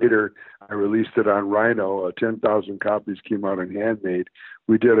years later, I released it on Rhino. 10,000 copies came out in Handmade.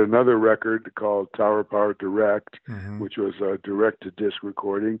 We did another record called Tower of Power Direct, which was a direct-to-disc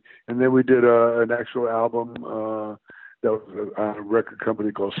recording, and then we did an actual album that was on a record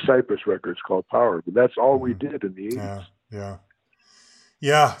company called Cypress Records called Power. But that's all we did in the '80s.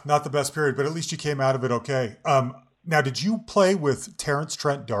 Yeah, not the best period, but at least you came out of it okay. Now, did you play with Terrence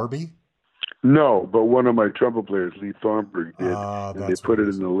Trent D'Arby? No, but one of my trumpet players, Lee Thornburg, did, and they put it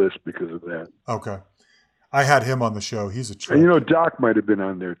in the list because of that. Okay. I had him on the show. He's a trip. And Doc might have been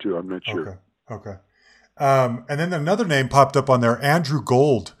on there too. I'm not sure. Okay. And then another name popped up on there, Andrew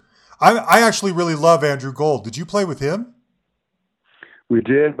Gold. I actually really love Andrew Gold. Did you play with him? We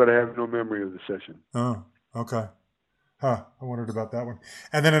did, but I have no memory of the session. Oh, okay. I wondered about that one.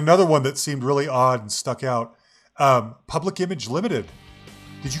 And then another one that seemed really odd and stuck out, Public Image Limited.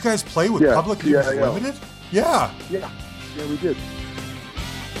 Did you guys play with Public Image Limited? Yeah. Yeah, we did.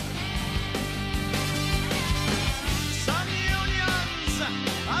 Some unions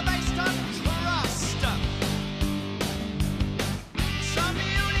are based on trust. Some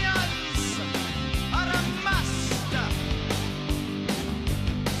unions are a must.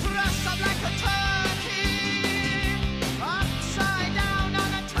 Thrust up like a turkey, upside down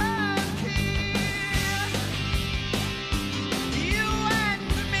on a turkey. You and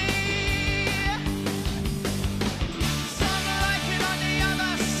me. Some like it on the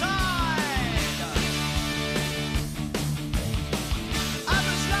other side.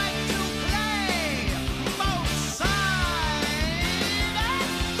 Others like to play both sides.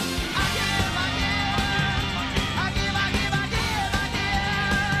 I give, big girl. I give,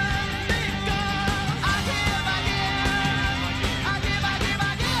 big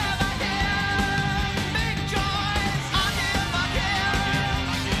joys. I give,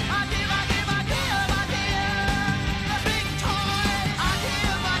 big toys. I give,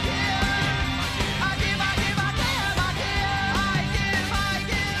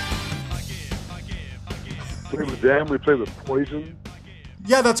 Played with them. We played with Poison.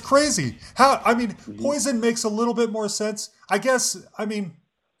 Yeah, that's crazy. Poison makes a little bit more sense. I guess,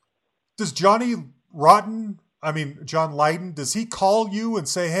 does John Lydon, does he call you and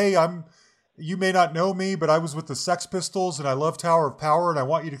say, hey, you may not know me, but I was with the Sex Pistols and I love Tower of Power and I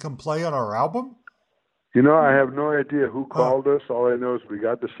want you to come play on our album? You know, I have no idea who called us. All I know is we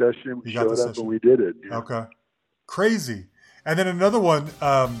got the session, we showed up, and we did it. Yeah. Okay. Crazy. And then another one,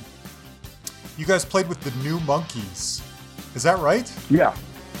 you guys played with the New Monkeys. Is that right? Yeah.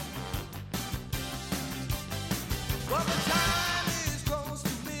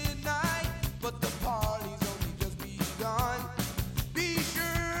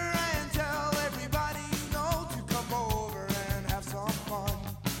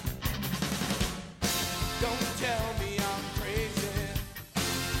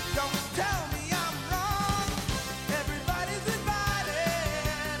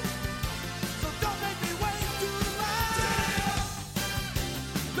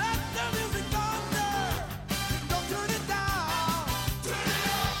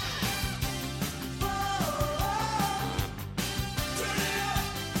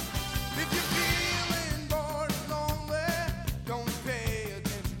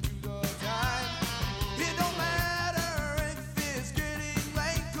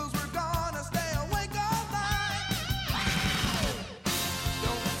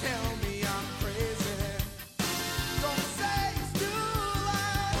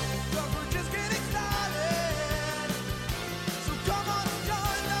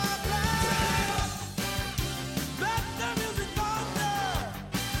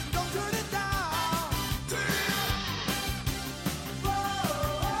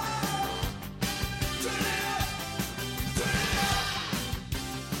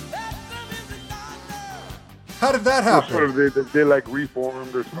 How did that happen? Sort of they like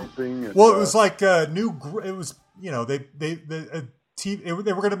reformed or something. And, well, it was like a new. It was they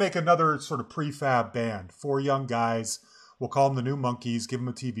were going to make another sort of prefab band. 4 young guys. We'll call them the New Monkeys. Give them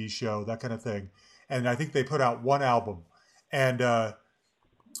a TV show, that kind of thing. And I think they put out 1 album. And I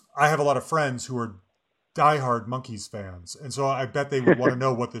have a lot of friends who are diehard Monkeys fans, and so I bet they would want to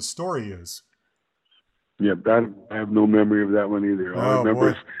know what this story is. Yeah, I have no memory of that one either. All I remember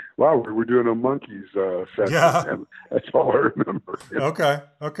is, wow, we're doing a Monkeys session. Yeah. And that's all I remember. Okay.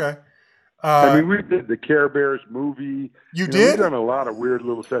 I mean, we did the Care Bears movie. You did? We've done a lot of weird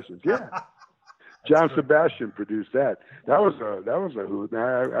little sessions. Yeah. John Sebastian produced that. That was a hoot.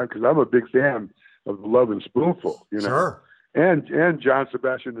 Because I'm a big fan of the Love and Spoonful. You know. Sure. And John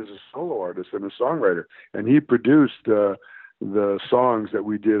Sebastian is a solo artist and a songwriter, and he produced the songs that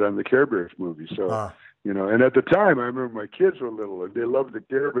we did on the Care Bears movie. So. You know, and at the time, I remember my kids were little, and they loved the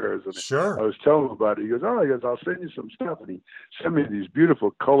Care Bears. And sure. I was telling them about it. He goes, I'll send you some stuff. And he sent me these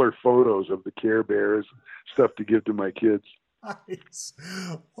beautiful color photos of the Care Bears, stuff to give to my kids. Nice.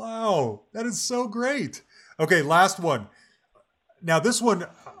 Wow. That is so great. Okay, last one. Now, this one,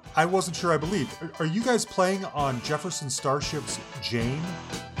 I wasn't sure I believed. Are you guys playing on Jefferson Starship's Jane?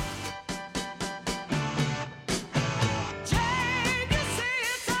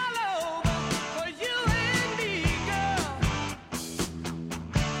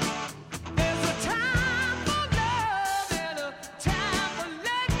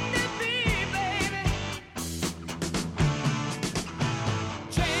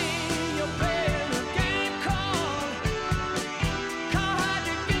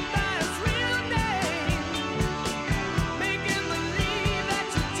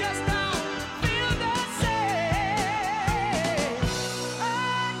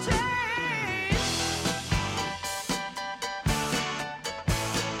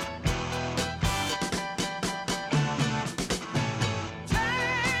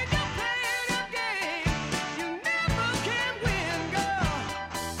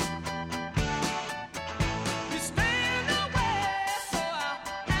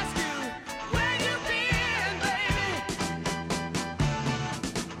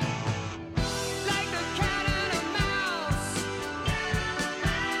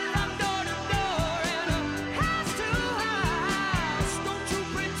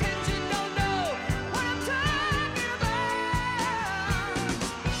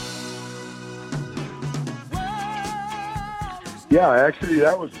 Yeah, actually,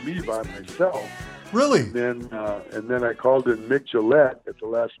 that was me by myself. Really? And then I called in Mick Gillette at the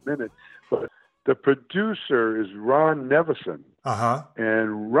last minute. But the producer is Ron Nevison. Uh-huh.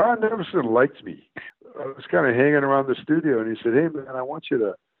 And Ron Nevison liked me. I was kind of hanging around the studio, and he said, "Hey, man, I want you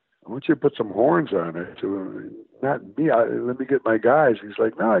to put some horns on it." So, not me. Let me get my guys. He's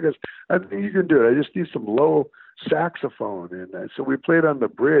like, "No, I think you can do it. I just need some low saxophone." And so we played on the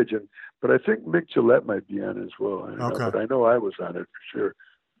bridge, but I think Mick Gillette might be on it as well. But I know I was on it for sure.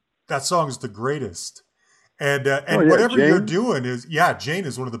 That song is the greatest. And whatever Jane? you're doing is, Jane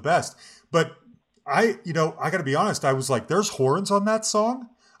is one of the best. But I got to be honest, I was like, there's horns on that song?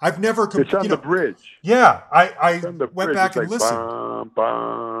 I've never... It's on the bridge. Yeah, I It's on the went bridge. back it's and like, listened. Bum,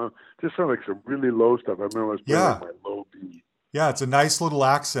 bum, just sounded like some really low stuff. I remember I was playing like my low B. Yeah, it's a nice little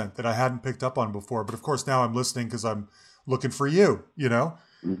accent that I hadn't picked up on before. But of course, now I'm listening because I'm looking for you, you know?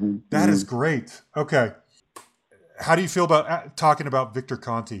 Mm-hmm. That is great. Okay. How do you feel about talking about Victor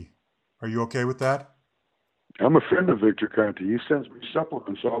Conti? Are you okay with that? I'm a friend of Victor Conti. He sends me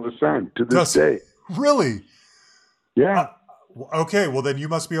supplements all the time to this day. Really? Yeah. Okay, well then you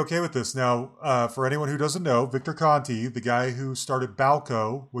must be okay with this. Now, for anyone who doesn't know, Victor Conti, the guy who started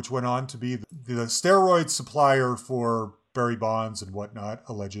Balco, which went on to be the steroid supplier for Barry Bonds and whatnot,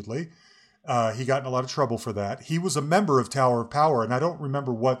 allegedly. He got in a lot of trouble for that. He was a member of Tower of Power, and I don't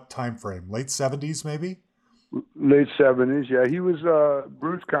remember what time frame. Late 70s, maybe? Late 70s, yeah. He was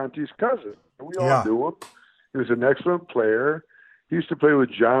Bruce Conti's cousin. We all knew him. He was an excellent player. He used to play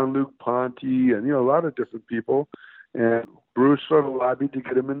with Jean-Luc Ponty and, a lot of different people. And Bruce sort of lobbied to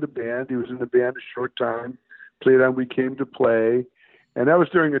get him in the band. He was in the band a short time, played on We Came to Play. And that was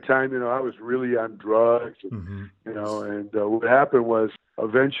during a time, I was really on drugs, and, and what happened was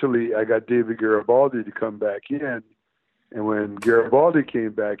eventually I got David Garibaldi to come back in. And when Garibaldi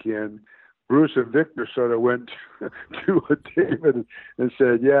came back in, Bruce and Victor sort of went to David and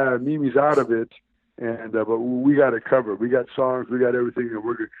said, yeah, Mimi's out of it. And, but we got it covered. We got songs, we got everything, and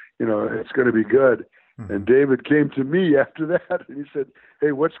we're, it's going to be good. And David came to me after that, and he said,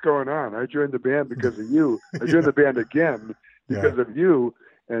 hey, what's going on? I joined the band because of you. I joined the band again because of you,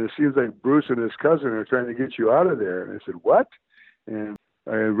 and it seems like Bruce and his cousin are trying to get you out of there. And I said, what? And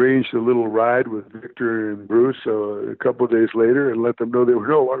I arranged a little ride with Victor and Bruce a couple of days later and let them know they were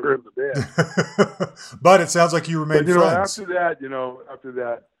no longer in the band. But it sounds like you remained friends. After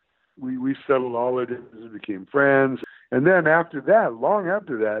that, we settled all our differences, became friends. And then after that, long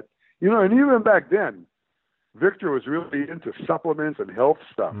after that, and even back then, Victor was really into supplements and health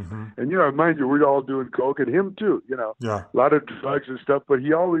stuff. Mm-hmm. And, mind you, we're all doing coke, and him too, a lot of drugs and stuff, but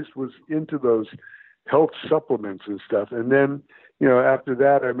he always was into those health supplements and stuff. And then, after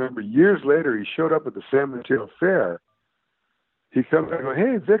that, I remember years later, he showed up at the San Mateo Fair. He comes, I go,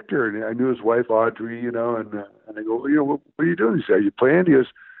 hey, Victor. And I knew his wife, Audrey, and I go, well, what are you doing? He said, are you playing? He goes,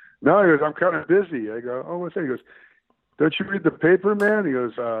 no, he goes, I'm kind of busy. I go, oh, what's that? He goes, don't you read the paper, man? He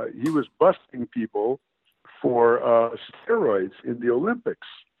goes, he was busting people for steroids in the Olympics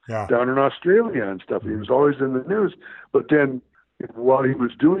down in Australia and stuff. He was always in the news. But then while he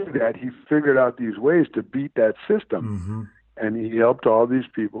was doing that, he figured out these ways to beat that system. Mm-hmm. And he helped all these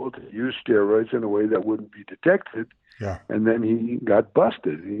people to use steroids in a way that wouldn't be detected. Yeah. And then he got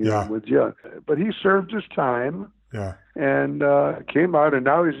busted. But he served his time and came out, and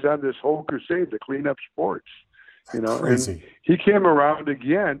now he's on this whole crusade to clean up sports. Crazy. And he came around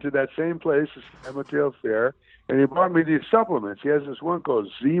again to that same place, the San Mateo Fair, and he brought me these supplements. He has this one called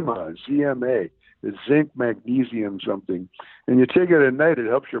ZMA. It's zinc, magnesium, something. And you take it at night, it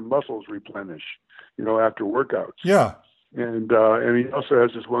helps your muscles replenish, after workouts. Yeah. And he also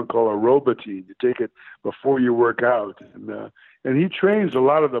has this one called Arobatine. You take it before you work out. And he trains a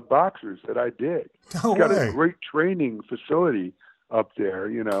lot of the boxers that I dig. No He's got way. a great training facility up there,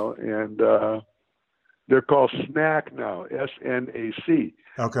 and they're called SNAC now, SNAC.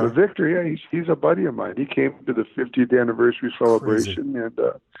 Okay. But Victor, he's a buddy of mine. He came to the 50th anniversary celebration, and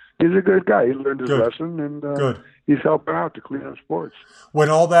he's a good guy. He learned his lesson, and he's helping out to clean up sports. When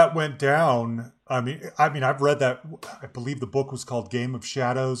all that went down, I mean, I've read that. I believe the book was called Game of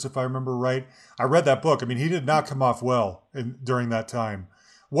Shadows, if I remember right. I read that book. I mean, he did not come off well during that time.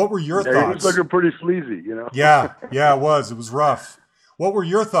 What were your thoughts? He was looking pretty sleazy, Yeah, it was. It was rough. What were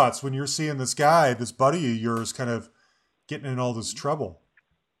your thoughts when you're seeing this guy, this buddy of yours, kind of getting in all this trouble?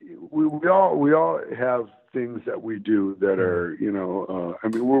 We all have things that we do that are,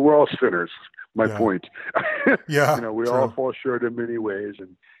 we're all sinners. My point. We all fall short in many ways,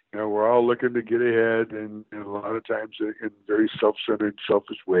 and we're all looking to get ahead, and a lot of times in very self-centered,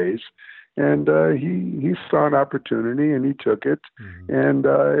 selfish ways. And he saw an opportunity, and he took it, and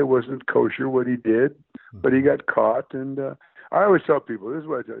it wasn't kosher what he did, but he got caught. And I always tell people, this is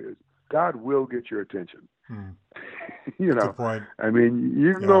what I tell you: God will get your attention. Good point. I mean,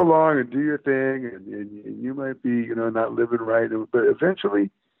 you can go along and do your thing, and you might be, not living right, but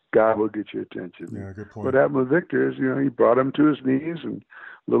eventually God will get your attention. Yeah, good point. What happened with Victor is, he brought him to his knees, and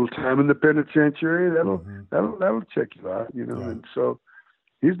a little time in the penitentiary, that'll check you out, and so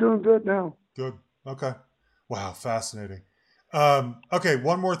he's doing good now. Good. Okay. Wow. Fascinating. Okay.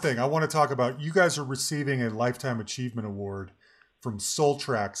 One more thing I want to talk about. You guys are receiving a Lifetime Achievement Award from Soul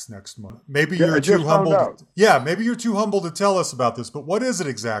Tracks next month. Maybe you're too humble. Maybe you're too humble to tell us about this, but what is it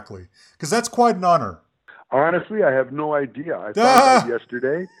exactly? Because that's quite an honor. Honestly, I have no idea. I found out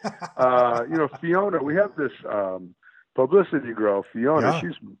yesterday. Fiona, we have this publicity girl, Fiona.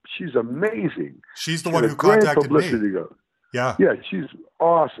 Yeah. She's amazing. She's the She's one a who great contacted publicity me. girl. Yeah. Yeah, she's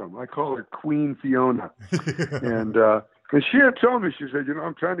awesome. I call her Queen Fiona. And she had told me, she said,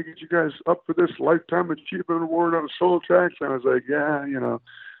 I'm trying to get you guys up for this Lifetime Achievement Award on Soul Tracks. And I was like, yeah,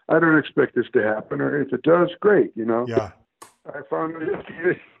 I don't expect this to happen. Or if it does, great, Yeah. I found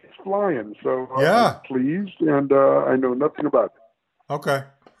it's flying. So Yeah. I'm pleased, and I know nothing about it. Okay.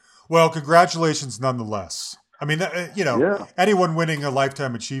 Well, congratulations nonetheless. I mean, Yeah. anyone winning a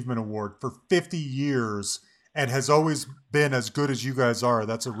Lifetime Achievement Award for 50 years and has always been as good as you guys are,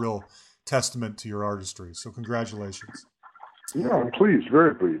 that's a real testament to your artistry. So congratulations. Yeah, I'm pleased,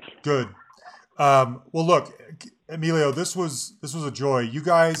 very pleased. Good. Well, look, Emilio, this was a joy. You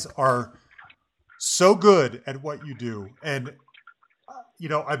guys are so good at what you do. And,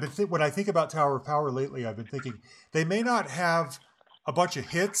 I've been when I think about Tower of Power lately, I've been thinking they may not have a bunch of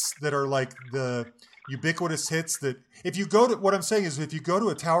hits that are like the ubiquitous hits that if you go to, what I'm saying is if you go to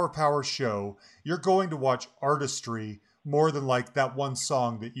a Tower of Power show, you're going to watch artistry more than like that one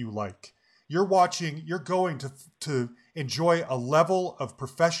song that you like. You're going to enjoy a level of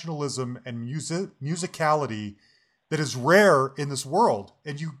professionalism and musicality that is rare in this world.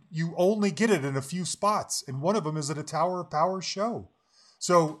 And you only get it in a few spots. And one of them is at a Tower of Power show.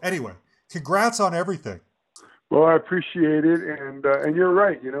 So anyway, congrats on everything. Well, I appreciate it, and you're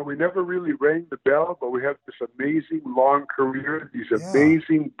right. We never really rang the bell, but we have this amazing long career, these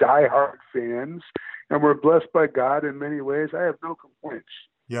amazing diehard fans, and we're blessed by God in many ways. I have no complaints.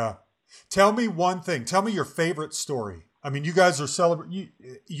 Yeah. Tell me one thing. Tell me your favorite story. I mean, you guys are celebrating.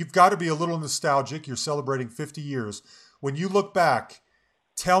 You've got to be a little nostalgic. You're celebrating 50 years. When you look back,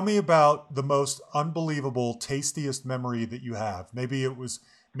 tell me about the most unbelievable, tastiest memory that you have. Maybe it was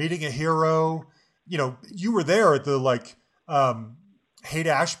meeting a hero. You were there at the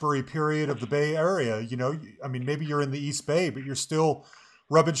Haight-Ashbury period of the Bay Area. I mean, maybe you're in the East Bay, but you're still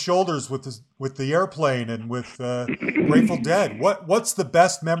rubbing shoulders with the airplane and with Grateful Dead. What's the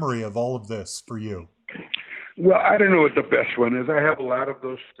best memory of all of this for you? Well, I don't know what the best one is. I have a lot of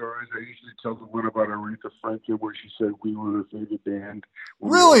those stories. I usually tell the one about Aretha Franklin where she said we were her favorite band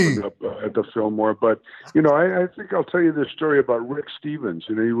when really? we opened up at the Fillmore. But, I think I'll tell you this story about Rick Stevens.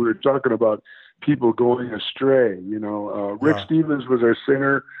 We were talking about people going astray. Rick Stevens was our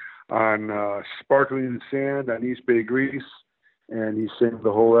singer on Sparkling Sand on East Bay Grease. And he sang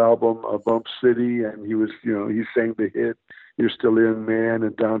the whole album, Bump City, and he was, he sang the hit, You're Still In, Man,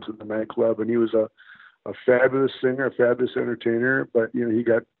 and Down to the Nightclub. And he was a fabulous singer, a fabulous entertainer, but, he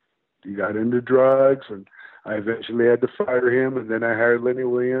got into drugs, and I eventually had to fire him, and then I hired Lenny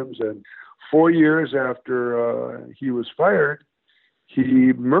Williams. And 4 years after he was fired,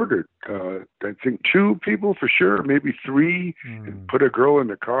 he murdered, I think 2 people for sure, maybe 3, and put a girl in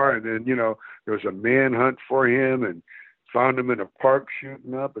the car. And then, there was a manhunt for him, and found him in a park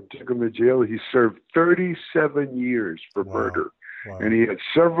shooting up and took him to jail. He served 37 years for murder. Wow. And he had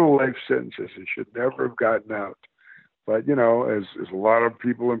several life sentences. He should never have gotten out. But, as a lot of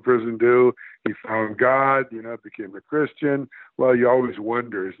people in prison do, he found God, became a Christian. Well, you always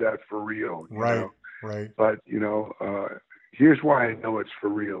wonder, is that for real? Right. But, here's why I know it's for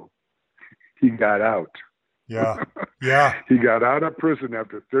real. He got out. Yeah. He got out of prison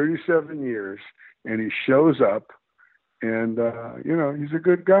after 37 years, and he shows up. And, he's a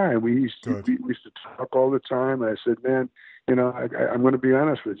good guy. We used to talk all the time. I said, man, I'm going to be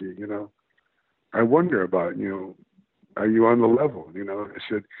honest with you, I wonder about, are you on the level? I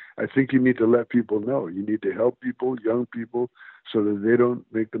said, I think you need to let people know. You need to help people, young people, so that they don't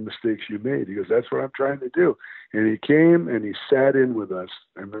make the mistakes you made. He goes, that's what I'm trying to do. And he came and he sat in with us.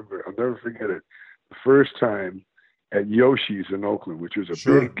 I'll never forget it. The first time at Yoshi's in Oakland, which was a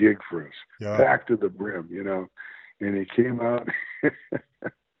big gig for us, packed to the brim, And he came out,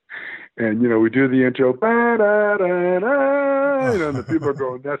 and, we do the intro, and the people are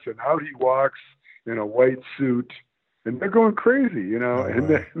going nuts. And out he walks in a white suit, and they're going crazy, And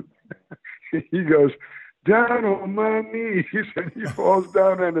then he goes, down on my knees, and he falls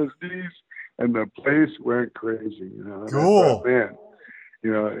down on his knees, and the place went crazy, Cool. Thought, man,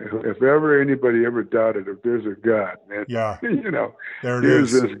 if ever anybody ever doubted if there's a God, man, there it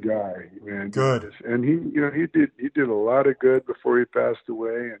here's is. this guy, man. Good. And he did a lot of good before he passed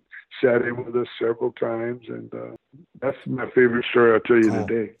away, and sat in with us several times, and that's my favorite story I'll tell you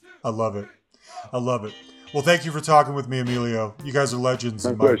today. I love it. Well, thank you for talking with me, Emilio. You guys are legends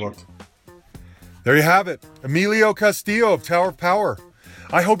in my book. There you have it. Emilio Castillo of Tower of Power.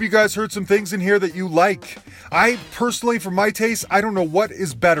 I hope you guys heard some things in here that you like. I personally, for my taste, I don't know what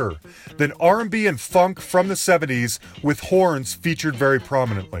is better than R&B and funk from the 70s with horns featured very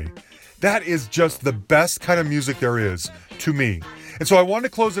prominently. That is just the best kind of music there is to me. And so I wanted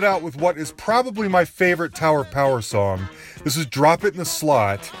to close it out with what is probably my favorite Tower of Power song. This is Drop It in the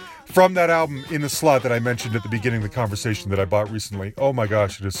Slot from that album In the Slot that I mentioned at the beginning of the conversation that I bought recently. Oh my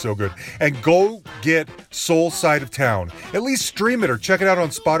gosh, it is so good. And go get Soul Side of Town. At least stream it or check it out on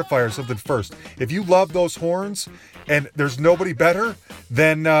Spotify or something first. If you love those horns and there's nobody better,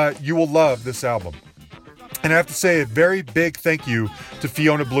 then you will love this album. And I have to say a very big thank you to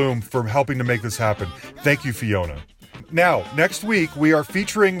Fiona Bloom for helping to make this happen. Thank you, Fiona. Now, next week, we are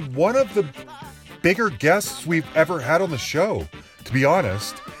featuring one of the bigger guests we've ever had on the show, to be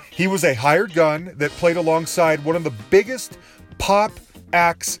honest. He was a hired gun that played alongside one of the biggest pop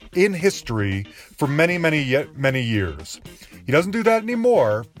acts in history for many, many years. He doesn't do that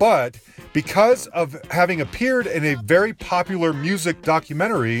anymore, but because of having appeared in a very popular music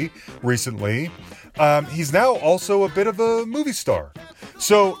documentary recently, he's now also a bit of a movie star.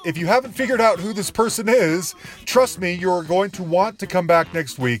 So if you haven't figured out who this person is, trust me, you're going to want to come back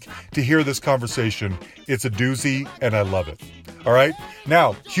next week to hear this conversation. It's a doozy, and I love it. All right?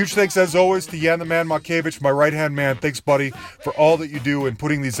 Now, huge thanks as always to Jan the Man Makevich, my right-hand man. Thanks, buddy, for all that you do in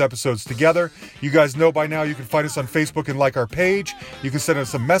putting these episodes together. You guys know by now you can find us on Facebook and like our page. You can send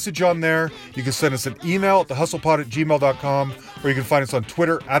us a message on there. You can send us an email at thehustlepod@gmail.com, or you can find us on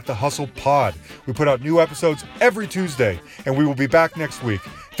Twitter at thehustlepod. We put out new episodes every Tuesday, and we will be back next week.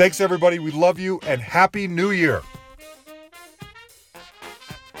 Thanks, everybody. We love you, and Happy New Year.